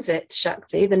Samvit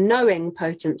Shakti, the knowing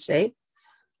potency,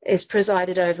 is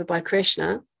presided over by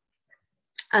Krishna.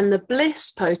 And the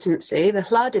bliss potency, the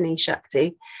Hladini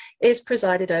Shakti, is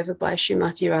presided over by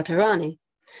Srimati Radharani.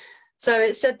 So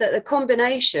it's said that the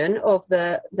combination of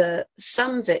the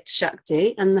Samvit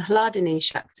Shakti and the Hladini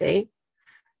Shakti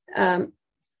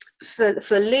for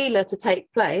Leela to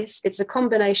take place, it's a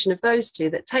combination of those two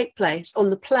that take place on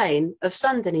the plane of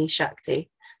Sandhini Shakti.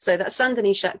 So that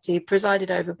Sandhini Shakti, presided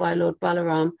over by Lord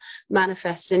Balaram,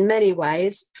 manifests in many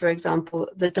ways. For example,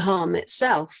 the Dham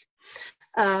itself.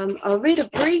 I'll read a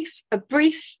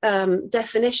brief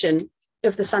definition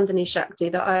of the Sandhini Shakti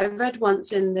that I read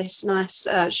once in this nice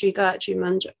Sri Gayatri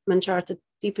Mancharita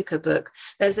Deepika book.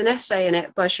 There's an essay in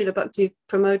it by Srila Bhakti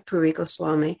Pramod Puri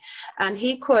Goswami, and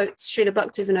he quotes Srila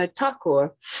Bhaktivinoda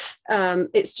Thakur.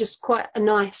 It's just quite a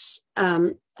nice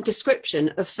description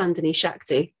of Sandhini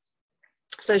Shakti.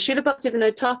 So Srila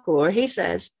Bhaktivinoda Thakur, he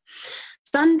says,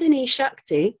 Sandhini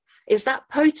Shakti is that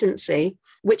potency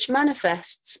which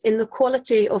manifests in the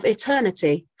quality of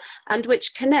eternity and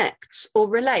which connects or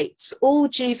relates all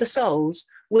jiva souls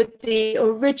with the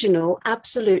original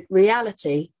absolute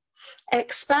reality,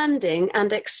 expanding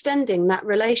and extending that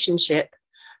relationship,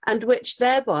 and which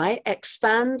thereby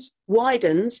expands,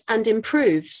 widens, and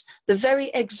improves the very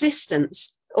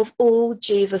existence of all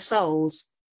jiva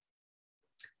souls.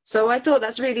 So I thought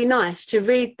that's really nice to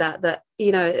read that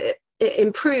you know, it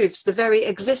improves the very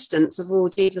existence of all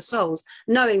jiva souls,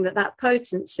 knowing that that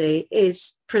potency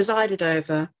is presided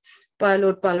over by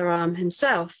Lord Balaram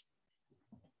himself.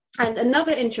 And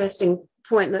another interesting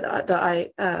point that I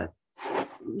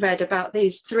read about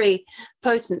these three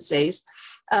potencies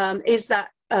is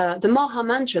that the Maha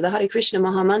Mantra, the Hare Krishna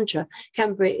Maha Mantra,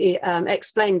 can be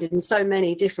explained in so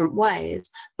many different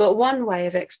ways. But one way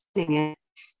of explaining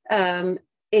it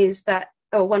is that,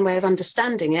 or one way of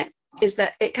understanding it, is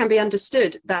that it can be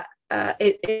understood that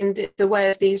in the way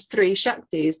of these three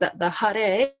Shaktis, that the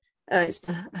Hare is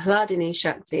the Hladini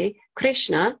Shakti,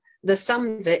 Krishna, the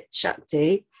Samvit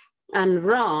Shakti, and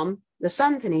Ram, the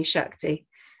Sandhini Shakti.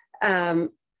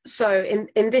 So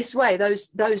in this way,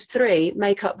 those three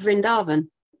make up Vrindavan.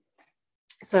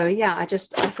 So yeah, I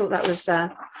thought that was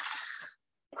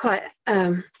quite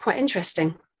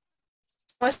interesting.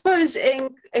 So I suppose in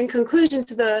conclusion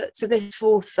to this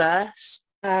fourth verse,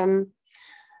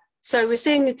 so we're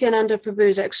seeing Nityananda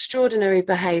Prabhu's extraordinary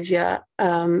behavior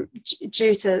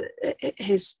due to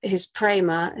his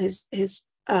prema, his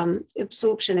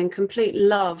absorption in complete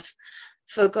love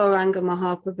for Gauranga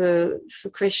Mahaprabhu, for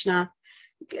Krishna,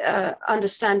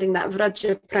 understanding that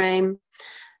Vraja Prem,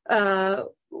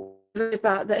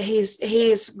 about that he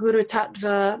is Guru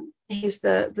Tattva, he's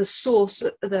the source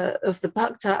of the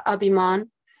Bhakta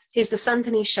Abhiman, he's the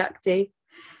Sandhini Shakti,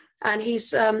 and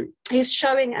he's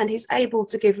showing and he's able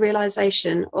to give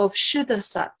realization of Shuddha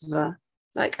Sattva,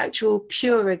 like actual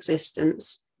pure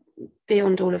existence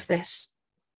beyond all of this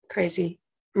crazy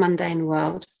mundane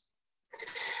world.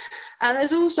 And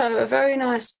there's also a very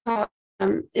nice part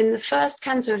in the first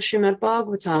canto of Srimad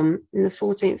Bhagavatam, in the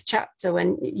 14th chapter,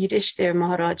 when Yudhishthira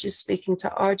Maharaj is speaking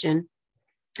to Arjun,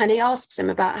 and he asks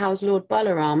him about how's Lord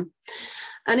Balaram.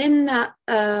 And in that,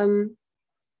 I'll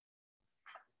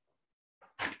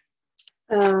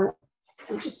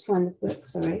just find the book,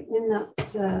 sorry.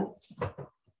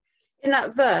 In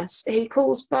that verse, he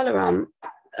calls Balaram,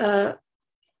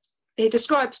 he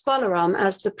describes Balaram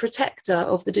as the protector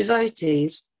of the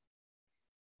devotees.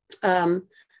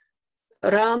 Ramo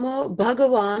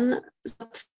Bhagavan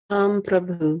Satam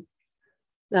Prabhu.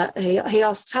 That he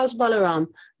asks, how's Balaram,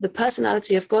 the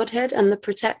personality of Godhead and the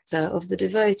protector of the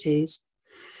devotees?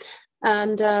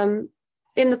 And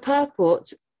in the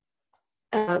purport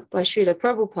by Srila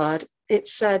Prabhupada,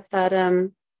 it's said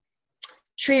that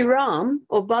Sri Ram,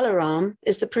 or Balaram,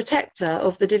 is the protector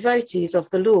of the devotees of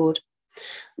the Lord.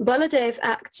 Baladev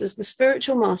acts as the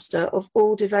spiritual master of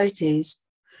all devotees,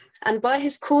 and by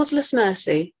his causeless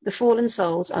mercy, the fallen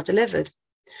souls are delivered.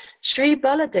 Sri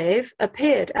Baladev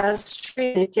appeared as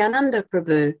Sri Nityananda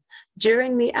Prabhu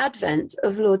during the advent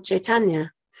of Lord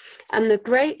Chaitanya, and the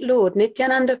great Lord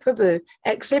Nityananda Prabhu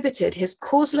exhibited his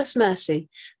causeless mercy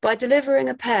by delivering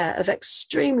a pair of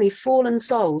extremely fallen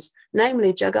souls,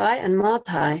 namely Jagai and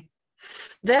Madhai.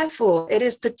 Therefore, it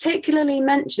is particularly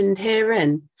mentioned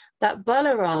herein that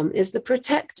Balaram is the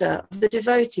protector of the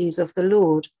devotees of the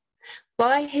Lord.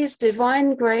 By his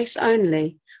divine grace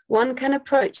only, one can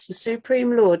approach the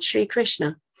Supreme Lord Sri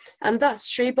Krishna, and thus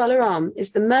Sri Balaram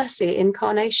is the mercy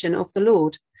incarnation of the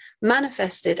Lord,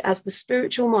 manifested as the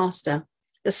spiritual master,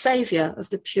 the savior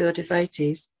of the pure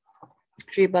devotees.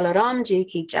 Sri Balaram Ji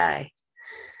Ki Jai.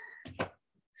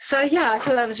 So yeah, I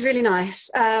thought that was really nice.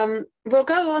 We'll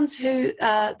go on to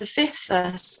the fifth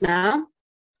verse now,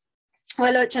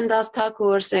 where Lochan Das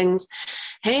Thakur sings,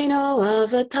 Heno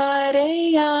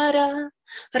avatare yara,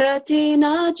 rati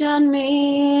na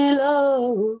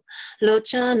janmilo,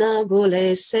 Lochana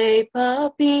bole se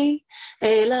papi,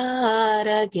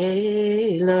 elara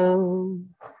gelo.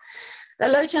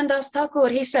 that Lochan Das Thakur,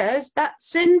 he says, that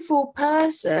sinful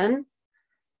person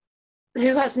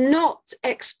who has not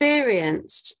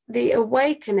experienced the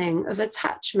awakening of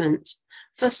attachment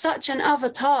for such an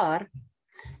avatar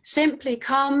simply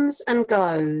comes and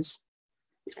goes.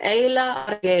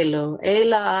 Ela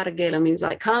argelo means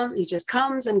like come, he just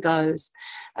comes and goes,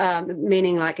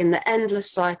 meaning like in the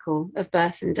endless cycle of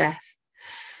birth and death.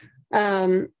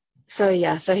 So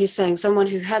he's saying someone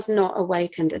who has not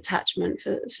awakened attachment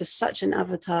for such an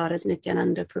avatar as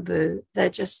Nityananda Prabhu, they're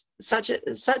just such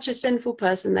a sinful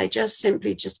person. They just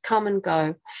simply just come and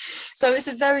go. So it's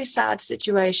a very sad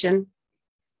situation.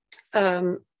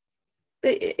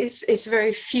 It's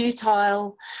very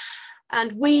futile,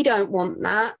 and we don't want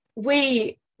that.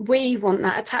 We want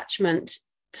that attachment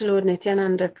to Lord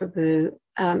Nityananda Prabhu.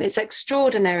 It's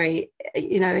extraordinary,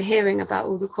 hearing about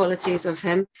all the qualities of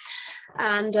him.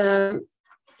 And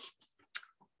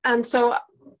so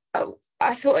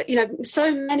I thought,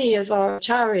 so many of our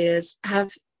acharyas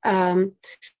have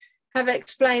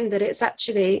explained that it's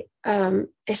actually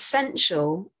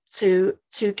essential to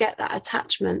get that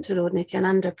attachment to Lord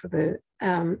Nityananda Prabhu.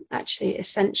 Actually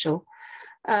essential.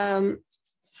 For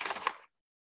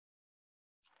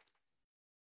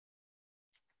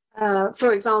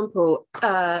example,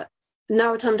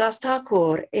 Narottam Das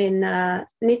Thakur in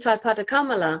Nitai Pada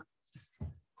Kamala,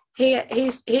 he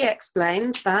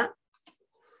explains that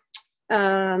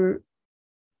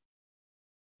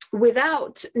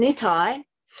without Nitai,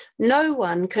 no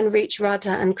one can reach Radha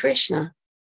and Krishna.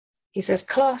 He says,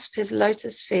 clasp his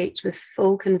lotus feet with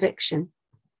full conviction.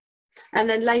 And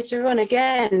then later on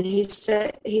again, he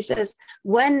says,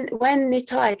 when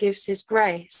Nitai gives his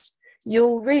grace,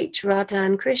 you'll reach Radha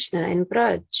and Krishna in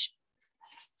Braj.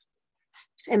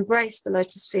 Embrace the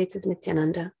lotus feet of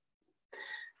Nityananda.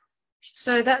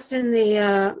 So that's in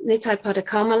the Nitai Pada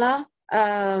Kamala.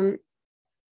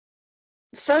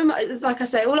 So much, like I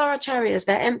say, all our acharyas,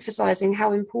 they're emphasizing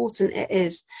how important it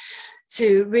is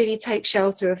to really take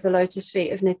shelter of the lotus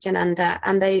feet of Nityananda,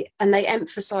 and they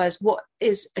emphasize what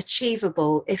is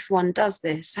achievable if one does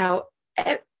this, how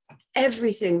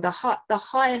everything, the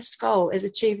highest goal is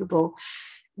achievable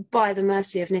by the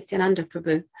mercy of Nityananda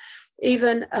Prabhu.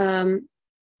 Even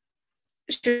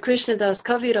Shri Krishnadas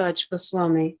Kaviraj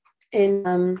Goswami in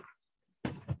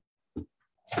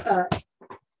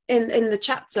the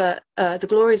chapter The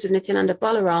Glories of Nityananda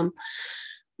Balaram,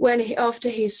 when after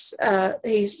he's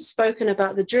spoken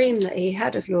about the dream that he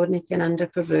had of Lord Nityananda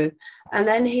Prabhu, and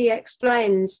then he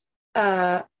explains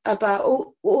about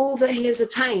all that he has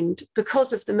attained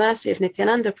because of the mercy of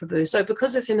Nityananda Prabhu. So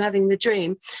because of him having the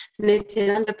dream,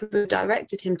 Nityananda Prabhu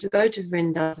directed him to go to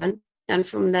Vrindavan, and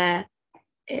from there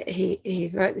he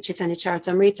wrote the Chaitanya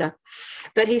Charitamrita.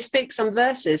 But he speaks some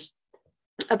verses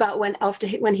about when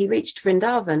he reached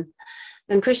Vrindavan.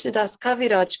 And Krishnadas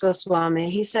Kaviraj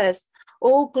Goswami, he says,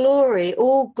 all glory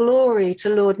to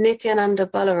Lord Nityananda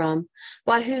Balaram,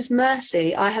 by whose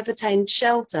mercy I have attained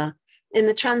shelter in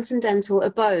the transcendental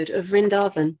abode of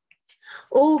Vrindavan.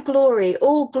 All glory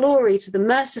to the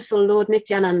merciful Lord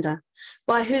Nityananda,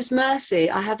 by whose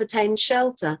mercy I have attained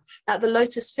shelter at the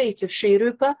lotus feet of Sri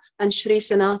Rupa and Sri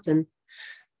Sanatan.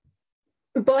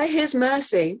 By his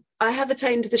mercy, I have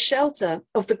attained the shelter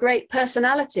of the great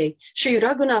personality, Sri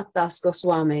Raghunath Das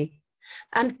Goswami.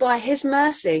 And by his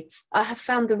mercy, I have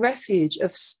found the refuge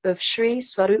of Sri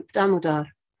Swarup Damodar.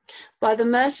 By the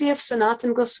mercy of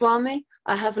Sanatan Goswami,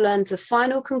 I have learned the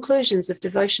final conclusions of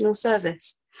devotional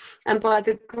service. And by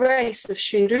the grace of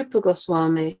Sri Rupa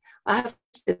Goswami, I have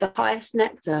tasted the highest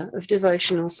nectar of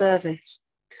devotional service.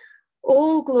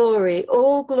 All glory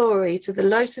to the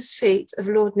lotus feet of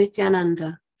Lord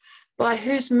Nityananda, by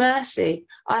whose mercy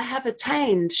I have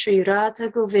attained Sri Radha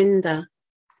Govinda.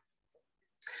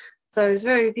 So it's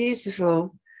very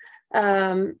beautiful.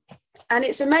 And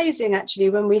it's amazing, actually,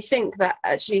 when we think that,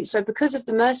 actually, so because of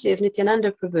the mercy of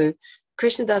Nityananda Prabhu,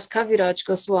 Krishnadas Kaviraj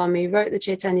Goswami wrote the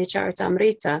Chaitanya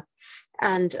Charitamrita,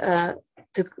 and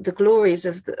the glories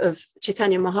of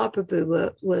Chaitanya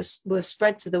Mahaprabhu were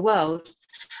spread to the world.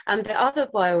 And the other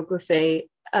biography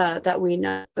that we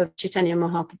know of Chaitanya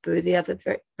Mahaprabhu, the other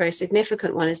very, very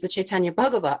significant one, is the Chaitanya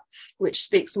Bhagavat, which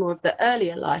speaks more of the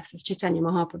earlier life of Chaitanya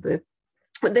Mahaprabhu.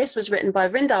 But this was written by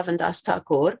Vrindavan Das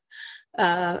Thakur,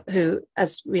 who,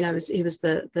 as we know, he was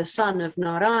the son of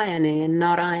Narayani, and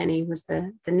Narayani was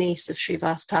the niece of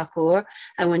Srivas Thakur.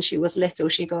 And when she was little,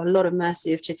 she got a lot of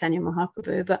mercy of Chaitanya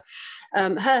Mahaprabhu. But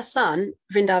her son,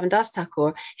 Vrindavan Das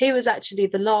Thakur, he was actually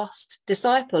the last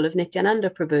disciple of Nityananda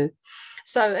Prabhu.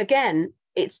 So again,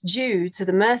 it's due to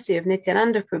the mercy of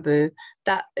Nityananda Prabhu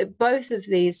that both of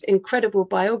these incredible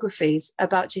biographies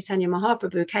about Chaitanya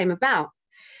Mahaprabhu came about.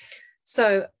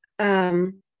 So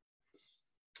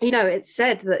it's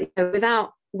said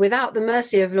that without the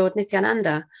mercy of Lord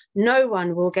Nityananda, no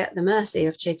one will get the mercy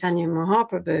of Chaitanya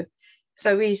Mahaprabhu.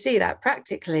 So we see that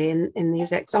practically in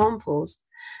these examples.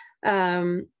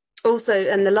 Also,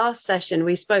 in the last session,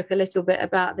 we spoke a little bit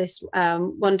about this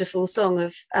wonderful song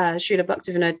of Srila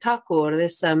Bhaktivinoda Thakur,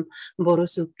 this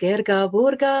Borosukkerga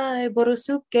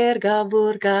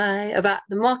Burgai, about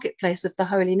the marketplace of the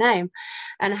holy name,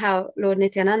 and how Lord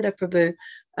Nityananda Prabhu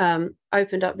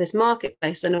opened up this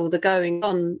marketplace and all the going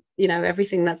on,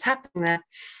 everything that's happening there.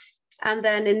 And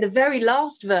then in the very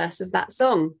last verse of that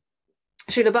song,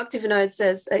 Srila Bhaktivinoda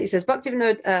says,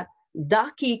 Bhaktivinoda,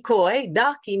 Daki koi,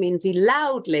 Daki means he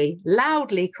loudly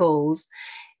calls.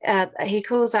 He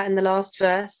calls out in the last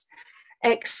verse,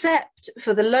 except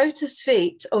for the lotus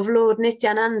feet of Lord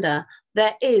Nityananda,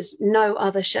 there is no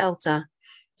other shelter.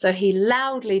 So he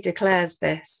loudly declares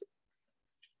this.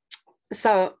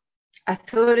 So I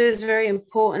thought it was very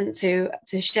important to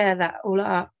share that all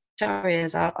our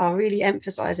acharyas are really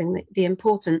emphasizing the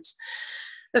importance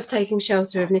of taking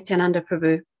shelter of Nityananda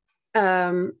Prabhu.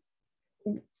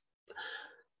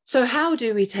 So how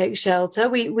do we take shelter?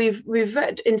 We've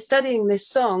read, in studying this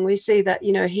song, we see that,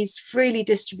 he's freely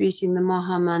distributing the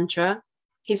Maha Mantra.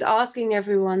 He's asking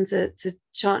everyone to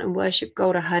chant and worship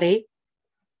Gaura Hari.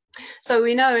 So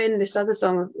we know in this other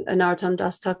song of Narottam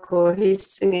Das Thakur,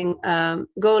 he's singing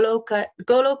Golokera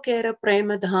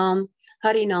Prema Dham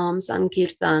Harinam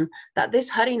Sankirtan, that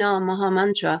this Harinam Maha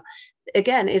Mantra,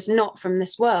 again, is not from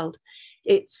this world.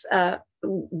 It's from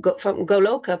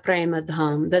Goloka Prema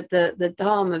Dham, that the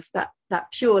Dham of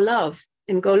that pure love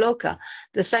in Goloka,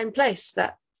 the same place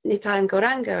that Nitai and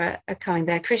Gauranga are coming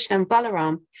there, Krishna and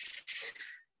Balaram.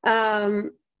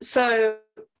 So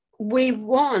we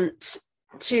want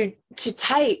to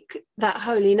take that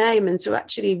holy name and to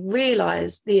actually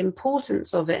realize the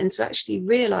importance of it, and to actually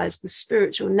realize the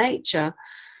spiritual nature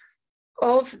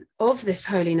of this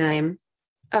holy name.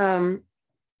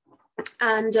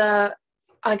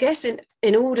 I guess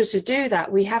in order to do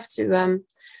that, we have to,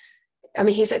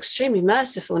 he's extremely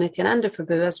merciful, Nityananda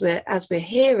Prabhu, as we're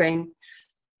hearing,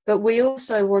 but we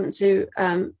also want to,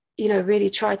 really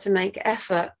try to make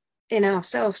effort in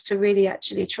ourselves to really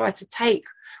actually try to take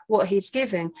what he's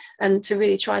giving, and to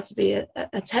really try to be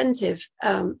attentive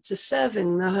to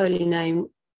serving the holy name,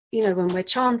 when we're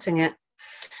chanting it.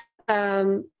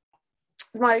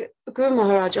 My Guru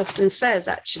Maharaj often says,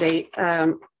 actually,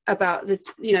 about the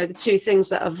two things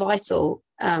that are vital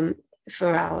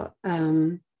for our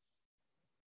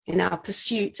in our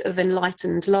pursuit of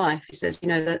enlightened life. He says,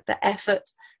 the effort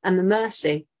and the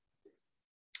mercy.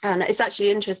 And it's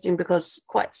actually interesting because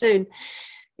quite soon,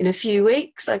 in a few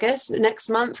weeks, I guess, next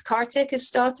month, Kartik is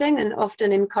starting, and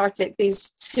often in Kartik,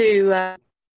 these two,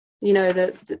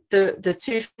 the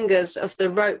two fingers of the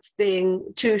rope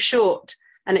being too short,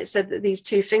 and it said that these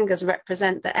two fingers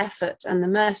represent the effort and the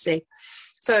mercy.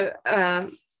 So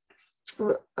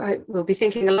we'll be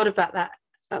thinking a lot about that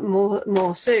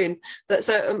more soon. But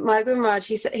so my Guru Maharaj,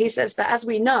 he says that, as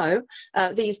we know,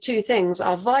 these two things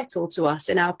are vital to us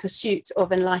in our pursuit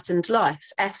of enlightened life,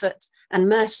 effort and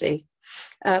mercy.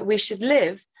 We should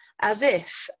live as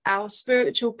if our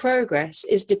spiritual progress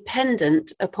is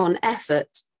dependent upon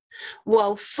effort,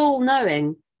 while full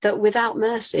knowing that without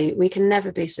mercy, we can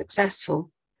never be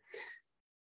successful.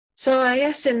 So I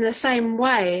guess in the same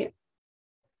way,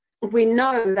 we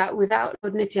know that without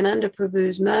Lord Nityananda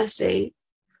Prabhu's mercy,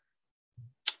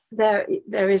 there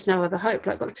is no other hope.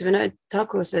 Like Bhaktivinoda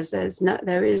Thakur says,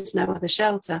 there is no other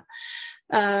shelter.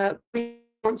 We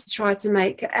want to try to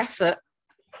make effort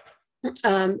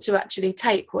to actually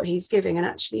take what he's giving, and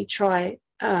actually try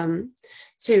to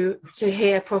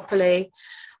hear properly,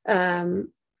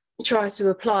 try to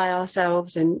apply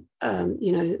ourselves in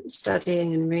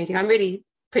studying and reading. I'm really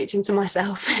preaching to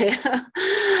myself here.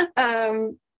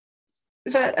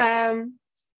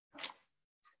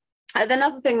 But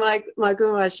another thing my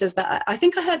Guru Maharaj says, that I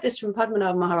think I heard this from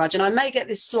Padmanabh Maharaj, and I may get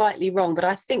this slightly wrong, but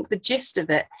I think the gist of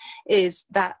it is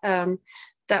that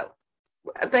that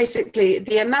basically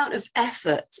the amount of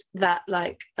effort that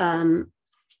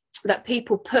that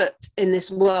people put in this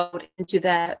world into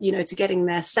their, to getting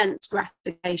their sense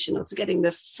gratification, or to getting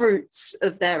the fruits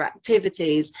of their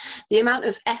activities, the amount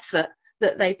of effort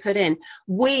that they put in,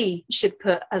 we should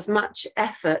put as much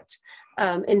effort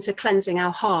into cleansing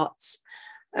our hearts.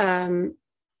 And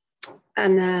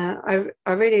I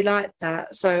really like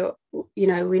that. So, we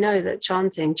know that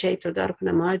chanting Chaito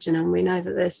Darpana Marjanam, we know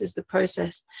that this is the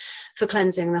process for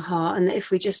cleansing the heart, and that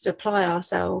if we just apply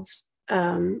ourselves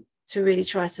to really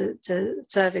try to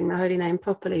serving the holy name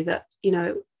properly, that,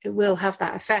 it will have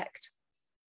that effect.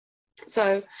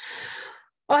 So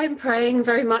I'm praying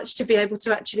very much to be able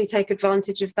to actually take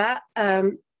advantage of that,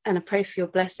 and I pray for your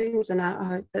blessings, and I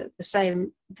hope that the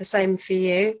same for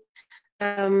you,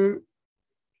 and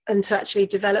to actually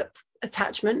develop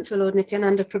attachment for Lord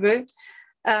Nityananda Prabhu.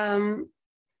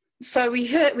 So we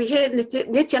hear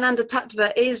Nityananda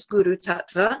Tattva is Guru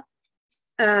Tattva.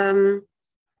 I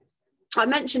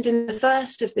mentioned in the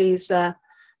first of these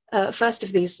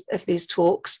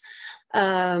talks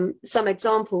some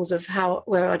examples of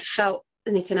where I'd felt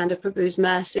Nityananda Prabhu's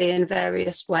mercy in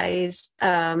various ways.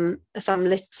 Some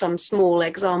small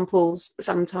examples,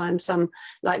 sometimes some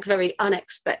like very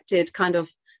unexpected kind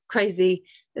of crazy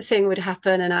thing would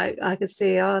happen, and I could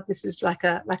see, oh, this is like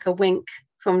a wink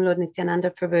from Lord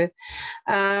Nityananda Prabhu.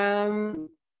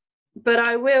 But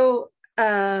I will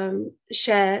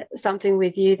share something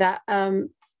with you that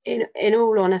in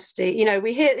all honesty,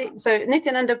 we hear, so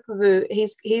Nityananda Prabhu,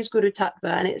 he's Guru Tattva,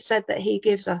 and it's said that he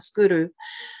gives us Guru.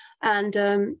 And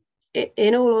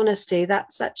in all honesty,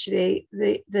 that's actually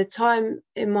the time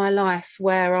in my life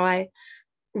where I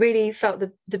really felt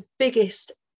the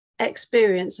biggest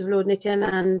experience of Lord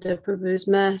Nityananda Prabhu's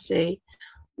mercy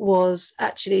was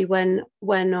actually when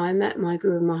I met my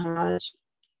Guru Maharaj,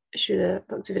 Srila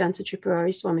Bhaktivedanta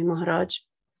Tripurari Swami Maharaj,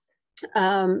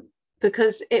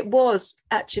 because it was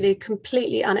actually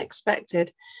completely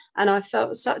unexpected, and I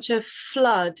felt such a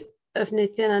flood of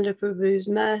Nityananda Prabhu's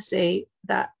mercy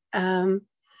that there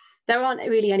aren't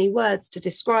really any words to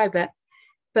describe it.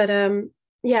 But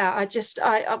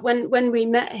when we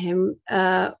met him,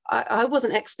 I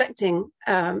wasn't expecting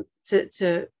to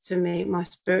meet my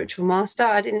spiritual master.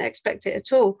 I didn't expect it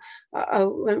at all. I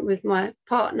went with my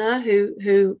partner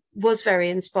who was very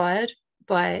inspired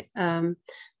by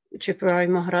Tripurari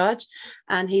Maharaj,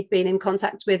 and he'd been in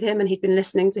contact with him and he'd been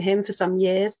listening to him for some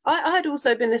years. I had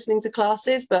also been listening to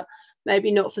classes, but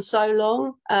maybe not for so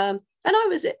long. And I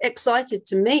was excited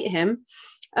to meet him,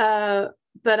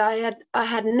 but I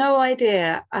had no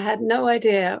idea. I had no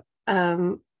idea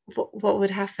what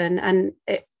would happen, and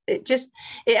it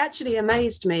actually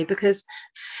amazed me, because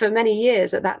for many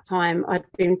years at that time I'd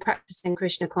been practicing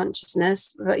Krishna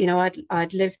consciousness. But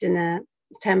I'd lived in a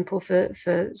temple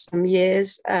for some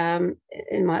years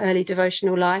in my early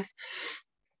devotional life.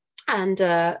 And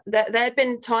there had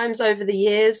been times over the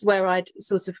years where I'd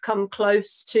sort of come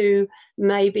close to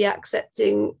maybe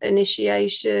accepting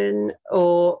initiation,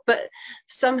 but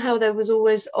somehow there was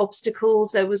always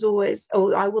obstacles. There was always,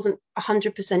 I wasn't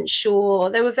 100% sure.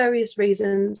 There were various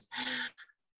reasons,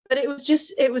 but it was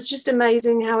just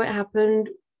amazing how it happened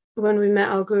when we met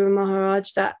our Guru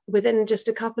Maharaj, that within just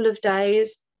a couple of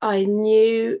days, I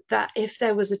knew that if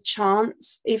there was a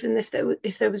chance, even if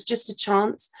there was just a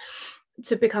chance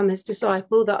to become his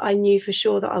disciple, that I knew for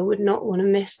sure that I would not want to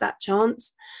miss that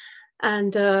chance.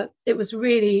 And it was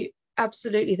really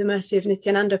absolutely the mercy of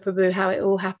Nityananda Prabhu how it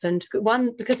all happened.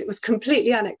 One, because it was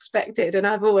completely unexpected, and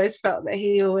I've always felt that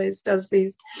he always does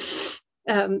these,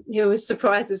 he always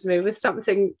surprises me with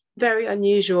something very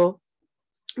unusual.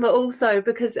 But also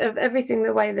because of everything,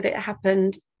 the way that it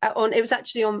happened. It was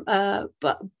actually on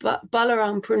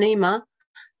Balaram Purnima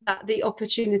that the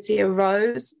opportunity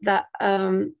arose, that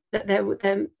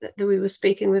we were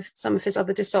speaking with some of his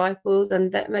other disciples,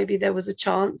 and that maybe there was a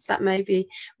chance that maybe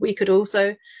we could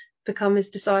also become his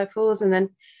disciples. And then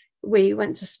we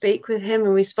went to speak with him,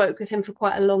 and we spoke with him for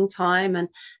quite a long time and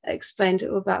explained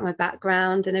all about my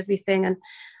background and everything, and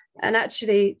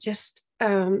actually just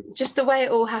the way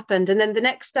it all happened. And then the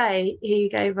next day he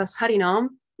gave us Harinam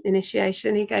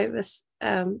initiation. He gave us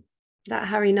that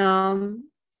Harinam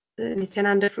that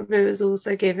Nityananda Prabhu was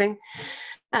also giving,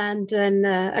 and then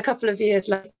a couple of years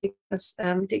later he gave us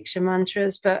Diksha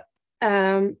mantras. But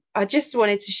I just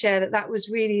wanted to share that was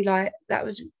really like, that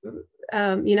was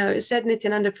it said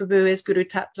Nityananda Prabhu is Guru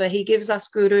Tattva. He gives us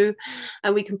Guru,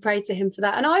 and we can pray to him for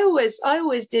that. And I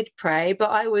always did pray, but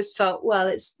I always felt, well,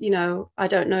 it's, I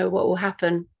don't know what will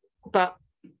happen. But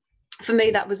for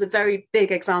me, that was a very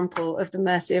big example of the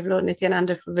mercy of Lord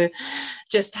Nityananda Prabhu,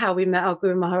 just how we met our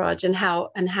Guru Maharaj and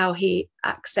how he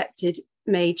accepted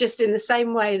me, just in the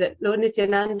same way that Lord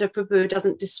Nityananda Prabhu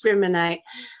doesn't discriminate,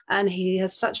 and he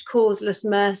has such causeless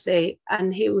mercy,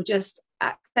 and he will just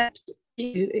accept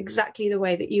you exactly the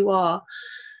way that you are.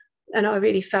 And I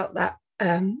really felt that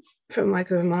from my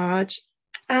Guru Maharaj.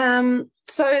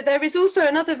 So there is also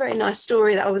another very nice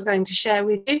story that I was going to share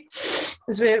with you,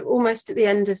 as we're almost at the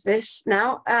end of this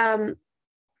now,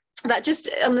 that just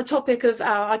on the topic of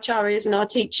our acharyas and our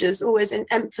teachers always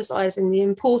emphasizing the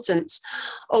importance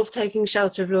of taking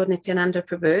shelter of Lord Nityananda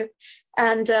Prabhu.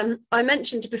 And I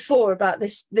mentioned before about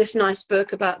this nice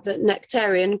book about the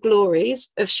nectarian glories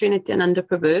of Sri Nityananda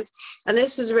Prabhu. And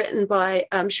this was written by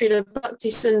Srila Bhakti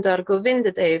Sundar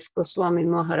Govindadev Goswami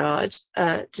Maharaj,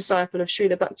 disciple of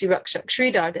Srila Bhakti Rakshak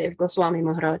Sridhar Dev Goswami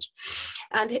Maharaj.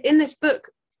 And in this book,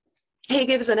 he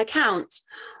gives an account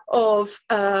of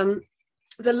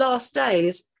the last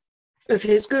days of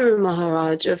his Guru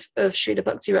Maharaj, of Srila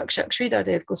Bhakti Rakshak Sridhar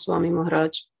Dev Goswami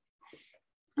Maharaj.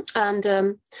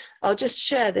 And I'll just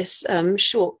share this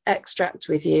short extract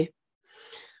with you.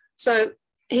 So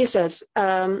he says,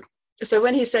 so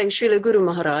when he's saying Srila Guru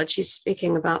Maharaj, he's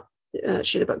speaking about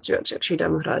Srila Bhakti Rakshak Sridhar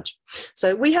Maharaj.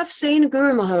 So we have seen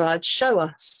Guru Maharaj show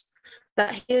us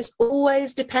that he is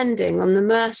always depending on the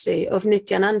mercy of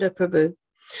Nityananda Prabhu.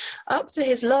 Up to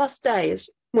his last days,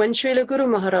 when Srila Guru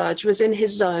Maharaj was in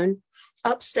his zone,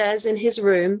 upstairs in his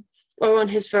room, or on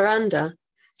his veranda,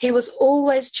 he was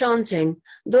always chanting,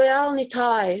 Doyal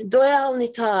Nitai, Doyal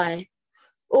Nitai.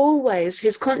 Always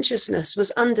his consciousness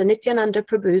was under Nityananda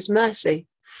Prabhu's mercy,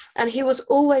 and he was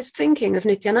always thinking of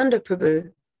Nityananda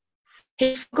Prabhu.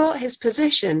 He forgot his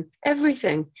position,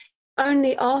 everything,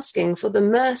 only asking for the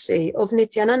mercy of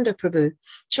Nityananda Prabhu,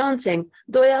 chanting,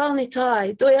 Doyal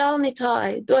Nitai, Doyal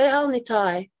Nitai, Doyal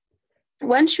Nitai.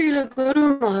 When Srila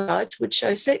Guru Maharaj would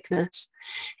show sickness,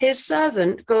 his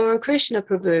servant Gaura Krishna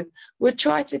Prabhu would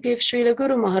try to give Srila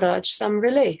Guru Maharaj some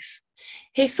relief.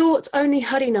 He thought only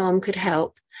Harinam could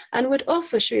help and would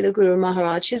offer Srila Guru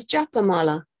Maharaj his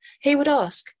Japamala. He would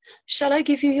ask, shall I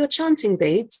give you your chanting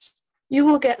beads? You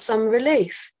will get some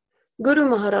relief. Guru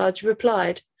Maharaj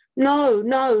replied, no,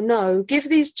 no, no, give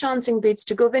these chanting beads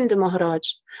to Govinda Maharaj.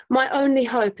 My only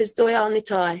hope is Doyal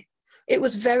Nitai. It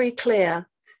was very clear.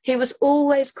 He was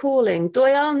always calling,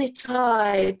 Doyal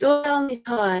Nitai, Doyal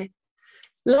Nitai.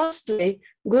 Lastly,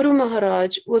 Guru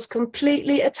Maharaj was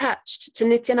completely attached to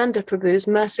Nityananda Prabhu's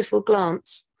merciful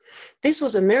glance. This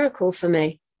was a miracle for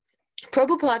me.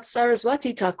 Prabhupada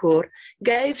Saraswati Thakur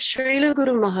gave Srila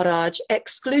Guru Maharaj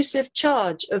exclusive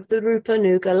charge of the Rupa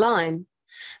Nuga line.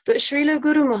 But Srila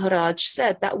Guru Maharaj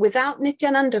said that without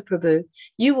Nityananda Prabhu,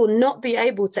 you will not be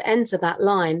able to enter that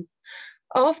line.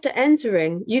 After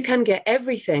entering, you can get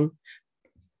everything,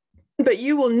 but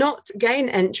you will not gain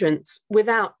entrance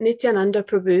without Nityananda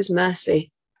Prabhu's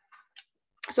mercy.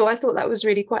 So I thought that was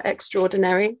really quite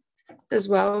extraordinary as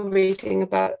well, reading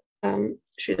about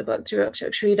Srila Bhakti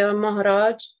Rakshak Sridhar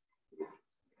Maharaj.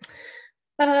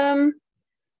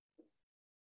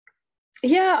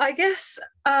 Yeah, I guess,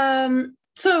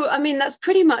 so I mean, that's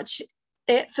pretty much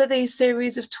it for these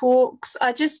series of talks.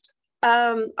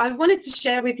 I wanted to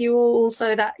share with you all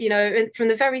also that, you know, from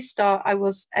the very start, I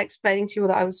was explaining to you all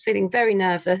that I was feeling very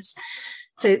nervous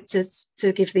to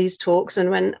give these talks. And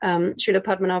when Srila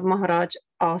Padmanabh Maharaj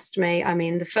asked me, I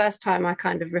mean, the first time I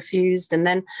kind of refused, and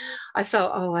then I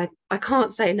felt, oh, I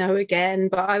can't say no again.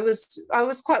 But I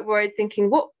was quite worried, thinking,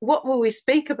 what will we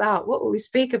speak about? What will we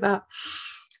speak about?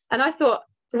 And I thought,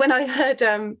 when I heard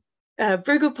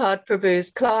Brugupad Prabhu's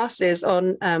classes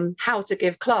on how to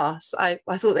give class, I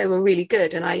thought they were really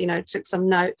good, and I, you know, took some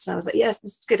notes, and I was like, yes,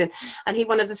 this is good. And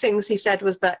one of the things he said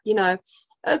was that, you know,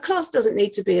 a class doesn't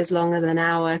need to be as long as an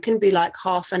hour, it can be like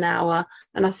half an hour.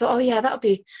 And I thought, oh yeah,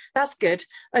 that's good,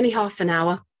 only half an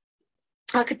hour,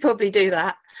 I could probably do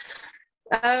that.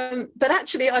 But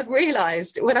actually, I've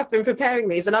realized when I've been preparing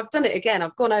these, and I've done it again,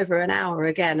 I've gone over an hour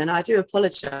again, and I do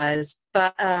apologize,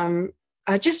 but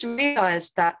I just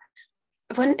realized that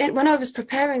when I was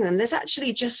preparing them, there's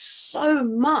actually just so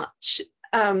much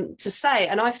to say.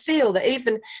 And I feel that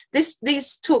even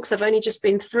these talks have only just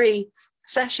been 3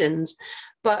 sessions,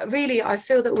 but really I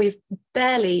feel that we've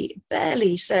barely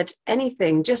said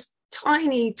anything, just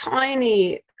tiny,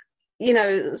 you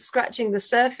know, scratching the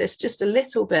surface just a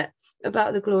little bit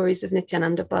about the glories of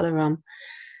Nityananda Balaram.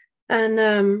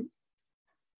 And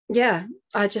yeah,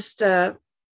 I just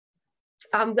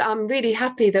I'm really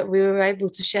happy that we were able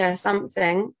to share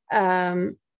something.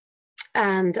 And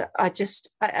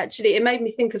actually, it made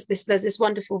me think of this. There's this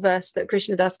wonderful verse that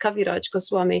Krishnadas Kaviraj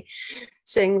Goswami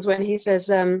sings when he says,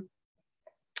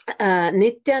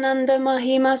 Nityananda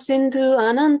Mahima Sindhu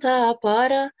Ananta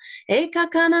Apara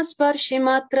Ekakana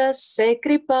Sparshimatra Se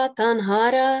Kripa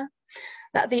Tanhara.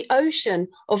 That the ocean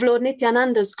of Lord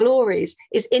Nityananda's glories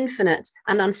is infinite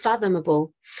and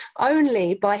unfathomable.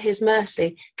 Only by his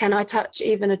mercy can I touch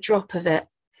even a drop of it.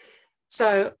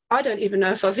 So I don't even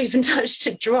know if I've even touched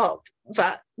a drop,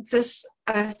 but just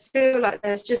I feel like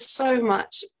there's just so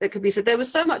much that could be said. There was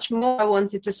so much more I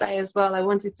wanted to say as well. I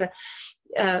wanted to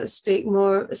speak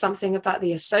something about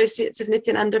the associates of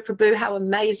Nityananda Prabhu, how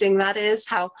amazing that is,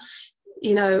 how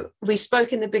you know, we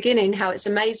spoke in the beginning how it's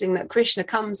amazing that Krishna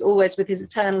comes always with his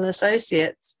eternal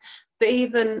associates. But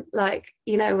even like,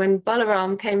 you know, when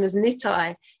Balaram came as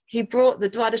Nitai, he brought the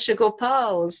Dwadasha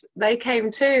Gopals. They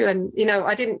came too. And, you know,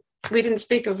 we didn't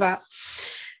speak about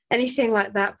anything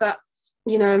like that. But,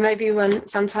 you know, maybe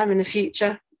sometime in the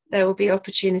future, there will be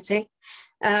opportunity.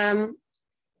 I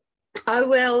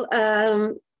will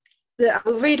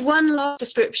I'll read one last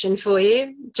description for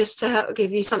you, just to help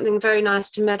give you something very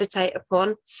nice to meditate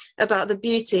upon about the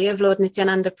beauty of Lord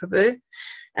Nityananda Prabhu,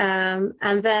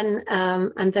 and then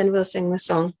we'll sing the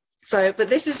song. So, but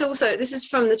this is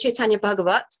from the Chaitanya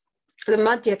Bhagavat, the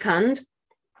Madhya Kand,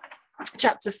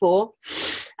 chapter 4.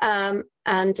 I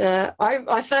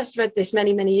first read this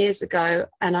many years ago,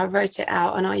 and I wrote it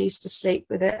out, and I used to sleep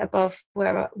with it above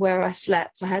where I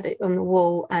slept. I had it on the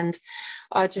wall, and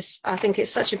I think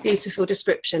it's such a beautiful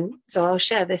description. So I'll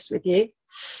share this with you.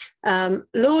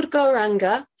 Lord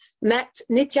Gauranga met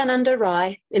Nityananda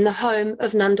Rai in the home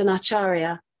of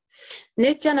Nandanacharya.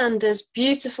 Nityananda's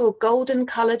beautiful golden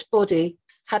coloured body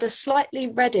had a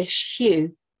slightly reddish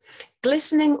hue.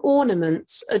 Glistening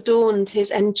ornaments adorned his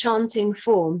enchanting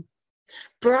form.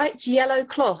 Bright yellow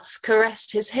cloth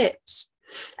caressed his hips.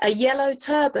 A yellow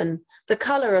turban, the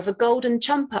colour of a golden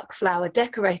champak flower,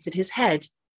 decorated his head.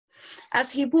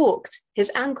 As he walked, his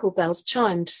ankle bells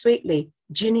chimed sweetly,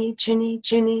 Jinny, Jinny,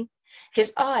 Jinny.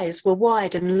 His eyes were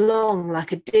wide and long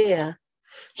like a deer.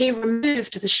 He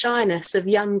removed the shyness of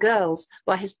young girls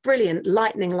by his brilliant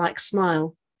lightning-like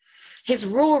smile. His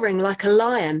roaring like a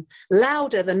lion,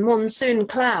 louder than monsoon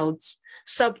clouds,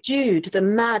 subdued the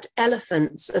mad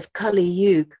elephants of Kali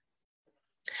Yuga.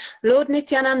 Lord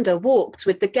Nityananda walked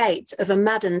with the gait of a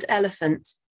maddened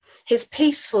elephant. His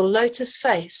peaceful lotus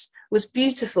face was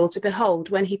beautiful to behold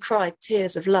when he cried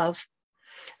tears of love.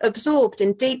 Absorbed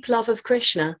in deep love of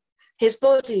Krishna, his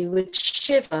body would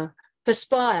shiver,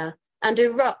 perspire, and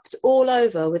erupt all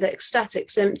over with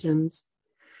ecstatic symptoms.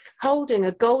 Holding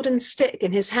a golden stick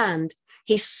in his hand,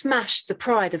 he smashed the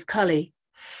pride of Kali.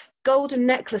 Golden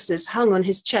necklaces hung on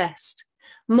his chest.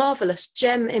 Marvellous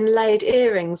gem-inlaid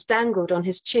earrings dangled on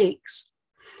his cheeks.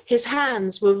 His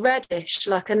hands were reddish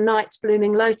like a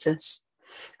night-blooming lotus.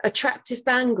 Attractive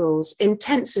bangles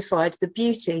intensified the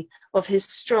beauty of his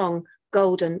strong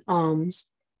golden arms.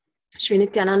 Shri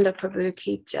Nityananda Prabhu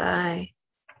Ki Jai.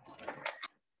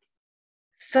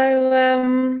 So,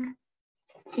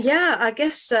 yeah, I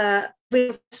guess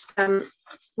we'll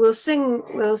sing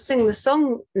the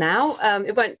song now.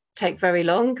 It won't take very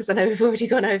long because I know we've already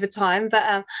gone over time,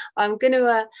 but I'm going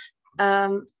to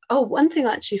one thing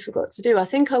I actually forgot to do. I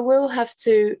think I will have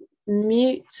to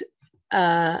mute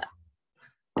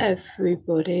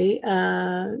everybody.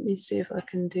 Let me see if I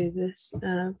can do this.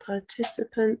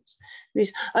 Participants mute,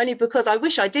 only because I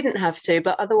wish I didn't have to,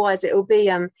 but otherwise it will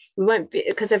be we won't be,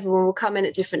 because everyone will come in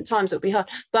at different times. It'll be hard,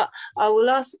 but I will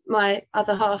ask my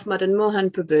other half, Madan Mohan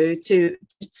Prabhu, to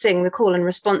sing the call and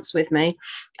response with me.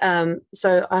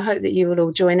 So I hope that you will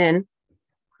all join in.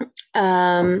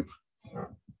 Yeah,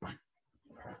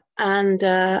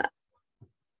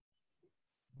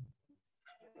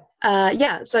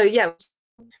 so yeah,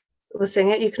 we'll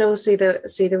sing it. You can all see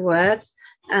the words,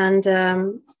 and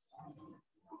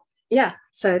yeah.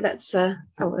 So let's.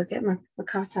 I'll get my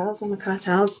kartals on the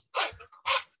kartals.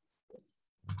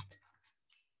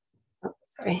 Oh,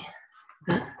 sorry.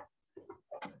 I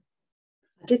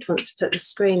did want to put the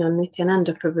screen on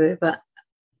Nityananda Prabhu, but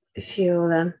if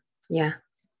you'll, yeah,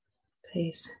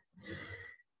 please.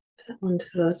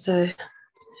 Wonderful. So,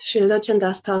 Shri Lochan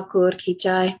Das Thakur Ki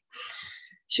Jai.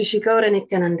 Shri Gaura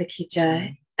Nityananda Ki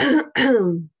Jai.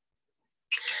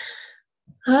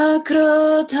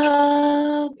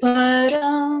 Akrodha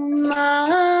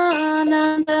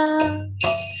Paramananda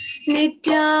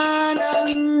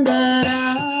Nityanandara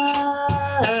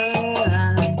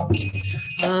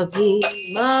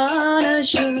Abhimana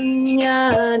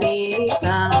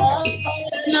Shunyanita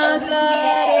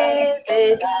Nagare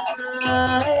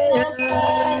Vedaya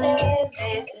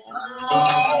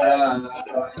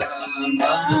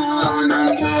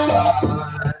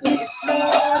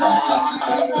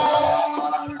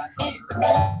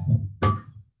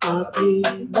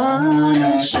Abhimana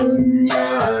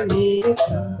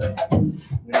Shunyanita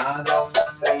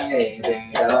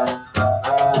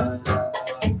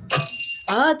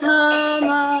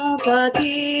Adhama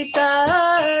Patita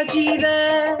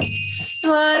Jive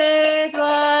Dware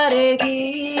Dware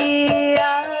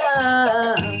Gira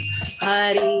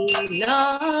Hari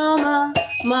Nama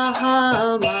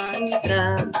Mahamantra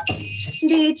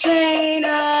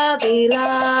Vichena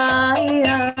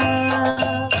Vilaya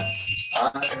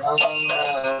Adhama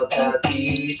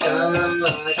Patita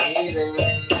Jive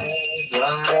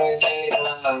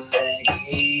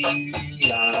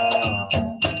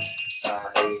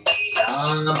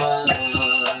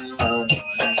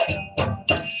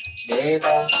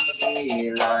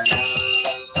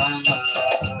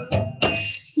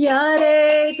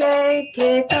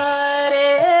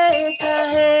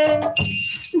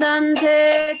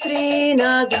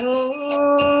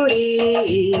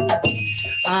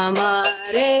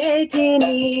Amare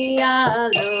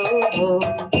Kiniyalo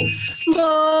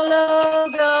Bolo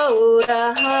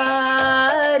Gaura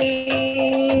Hari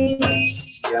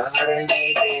Yare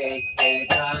Dekhe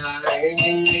Thare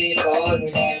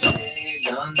Kone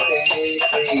Dante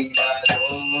Krina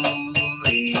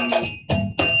Dori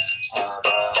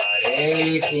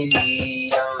Amare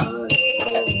Kiniyalo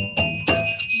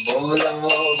Bolo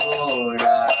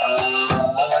Gaura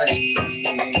Hari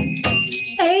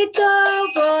Eto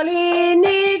Boli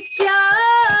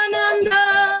Nityananda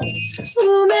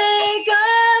Umega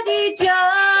Dijay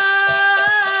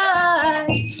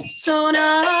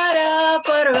Sonara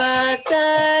Parvata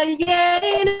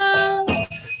Yena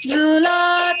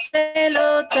Zulate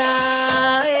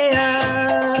Lotaya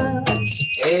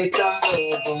Eto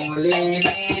Boli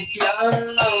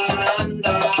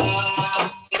Nityananda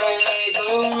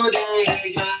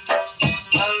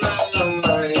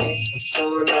Umega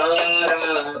Sonara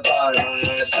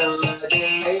Parvata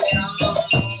Yena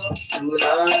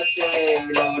Zulate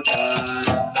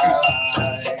Lotaya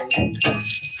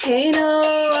Heno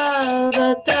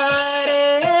avatare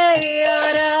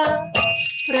ara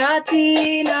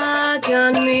pratina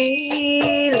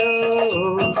janmilo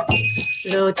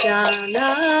lochana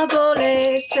bole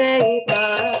sei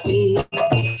papi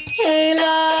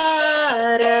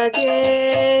elaragelo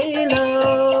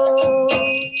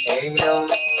Heno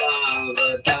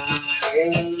avatare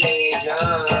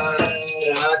ara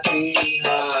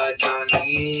pratina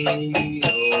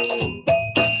janmilo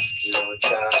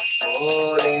Locha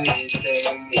ore se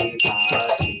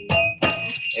pati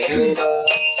elo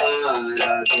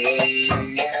aragelo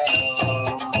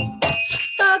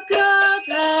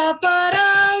Akrodha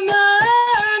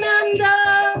Paramananda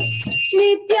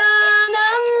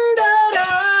Nityananda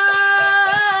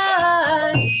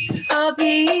Rai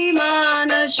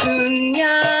Abhimana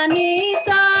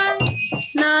Shunyanitai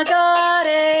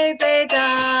Nagare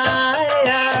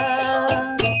Vedaya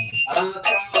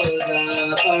Akrodha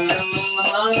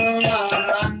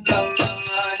Paramananda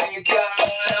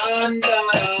Nityananda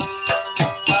Rai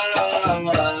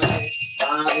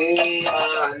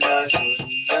Abhimana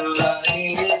Shunyanitai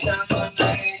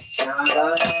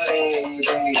Nagare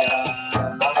Vedaya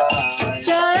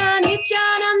Jaya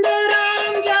Nityananda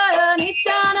Ram Jaya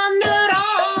Nityananda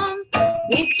Ram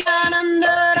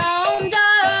Nityananda Ram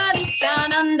Jaya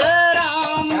Nityananda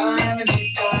Ram Jaya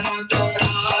Nityananda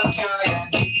Ram Jaya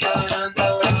Nityananda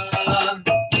Ram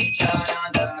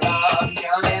Nityananda Ram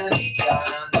Jaya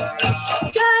Nityananda Ram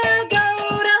Jaya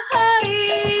Gaura Hari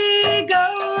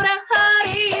Gaura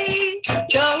Hari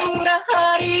Gaura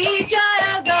Hari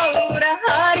Jaya Gaura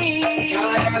Hari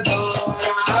Jaya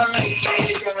Gaura Hari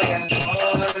Jaya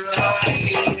Gaura Hari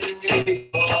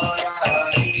Gaura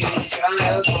Hari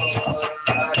Jaya Gaura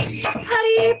Hari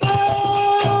Hari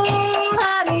Bol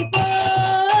Hari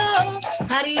Bol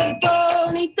Hari Bol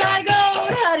Nitai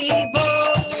Gaur Hari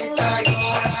Bol Nitai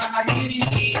Gaur Hari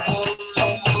Bol Hari Bol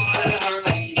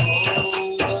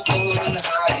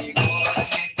Hari Bol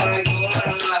Nitai Gaur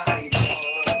Hari Bol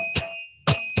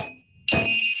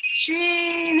Shri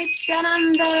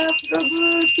Nityananda Prabhu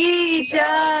ki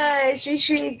jai, Shri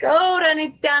Shri Gaura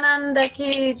Nityananda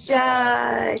ki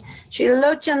jai, Shri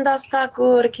Lochan Das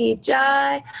Thakur ki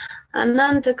jai,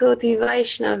 Ananta Koti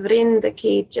Vaishnav Vrinda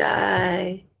ki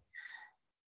jai,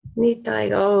 Nitai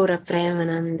Gaura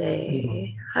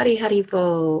Premanande, Hari Hari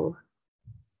Bol.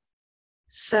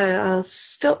 So I'll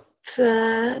stop.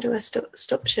 Do I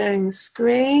stop sharing the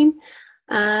screen?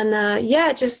 And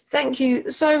yeah, just thank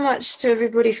you so much to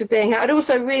everybody for being here. I'd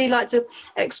also really like to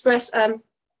express a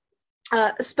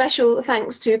special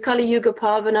thanks to Kali Yuga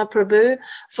Pavana Prabhu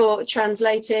for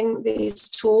translating these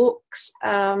talks.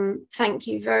 Thank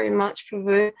you very much,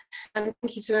 Prabhu, and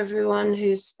thank you to everyone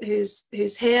who's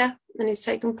here and who's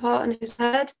taken part and who's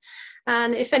heard.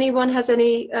 And if anyone has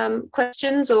any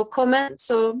questions or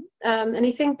comments or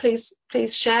anything, please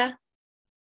share.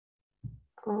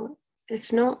 Or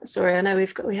if not, sorry, I know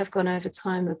we have gone over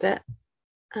time a bit.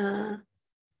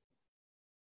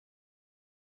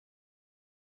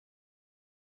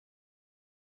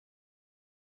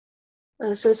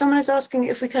 So someone is asking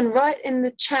if we can write in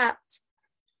the chat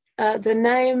the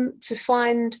name to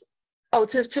find. Oh,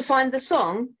 to find the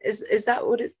song. Is that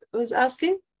what it was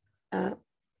asking?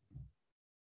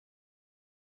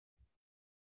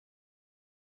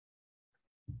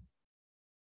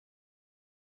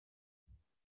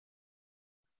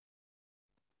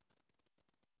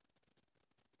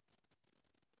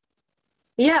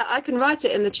 Yeah, I can write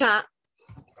it in the chat.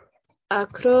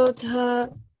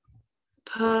 Akrodha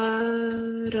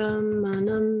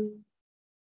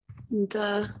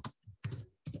Paramananda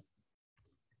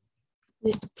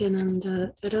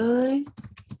Nityananda Rai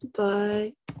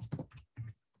Bye.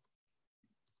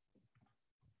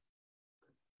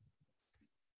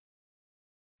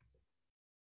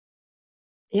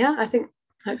 Yeah, I think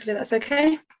hopefully that's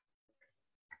okay.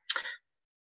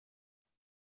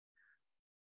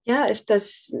 Yeah, if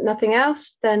there's nothing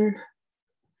else, then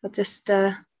I'll just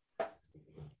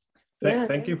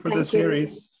Thank you for the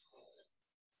series.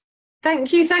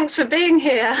 Thank you. Thanks for being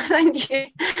here. Thank you.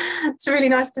 It's really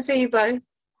nice to see you both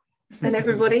and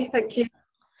everybody. Thank you.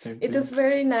 It was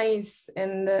very nice,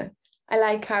 and I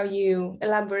like how you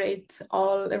elaborate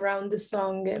all around the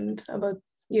song and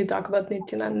you talk about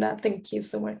Nityananda. Thank you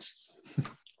so much.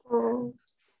 Oh,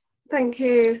 thank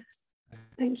you.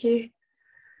 Thank you.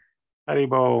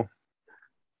 Haribo.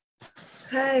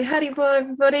 Hey, Haribo,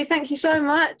 everybody. Thank you so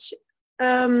much.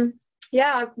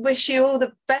 Yeah, I wish you all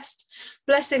the best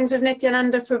blessings of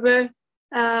Nityananda Prabhu.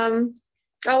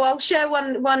 I'll share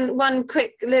one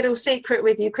quick little secret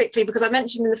with you quickly, because I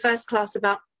mentioned in the first class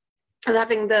about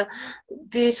having the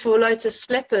beautiful lotus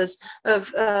slippers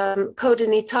of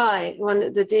Kodinitai,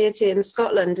 the deity in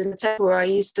Scotland, in the temple where I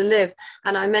used to live.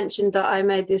 And I mentioned that I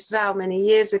made this vow many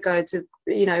years ago to,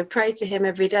 pray to him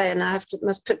every day, and I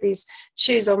must put these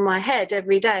shoes on my head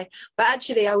every day. But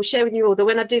actually, I will share with you all that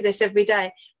when I do this every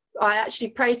day, I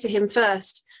actually pray to him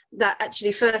first, that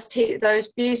actually first those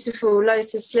beautiful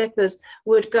lotus slippers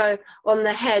would go on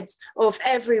the heads of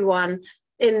everyone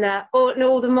in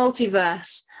all the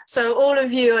multiverse. So all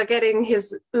of you are getting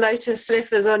his lotus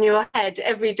slippers on your head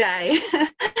every day.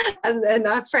 And then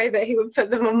I pray that he would put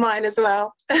them on mine as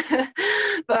well.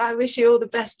 But I wish you all the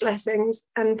best blessings.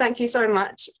 And thank you so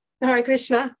much. Hare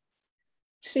Krishna.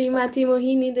 Srimati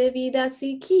Mohini Devi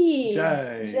Dasi ki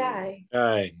Jai. Jai.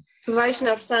 Jai.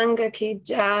 Vaishnav Sangha ki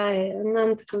jai.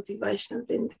 Ananta Koti Vaishnav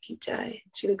Vrinda ki jai.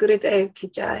 Shri Gurudev ki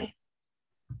jai.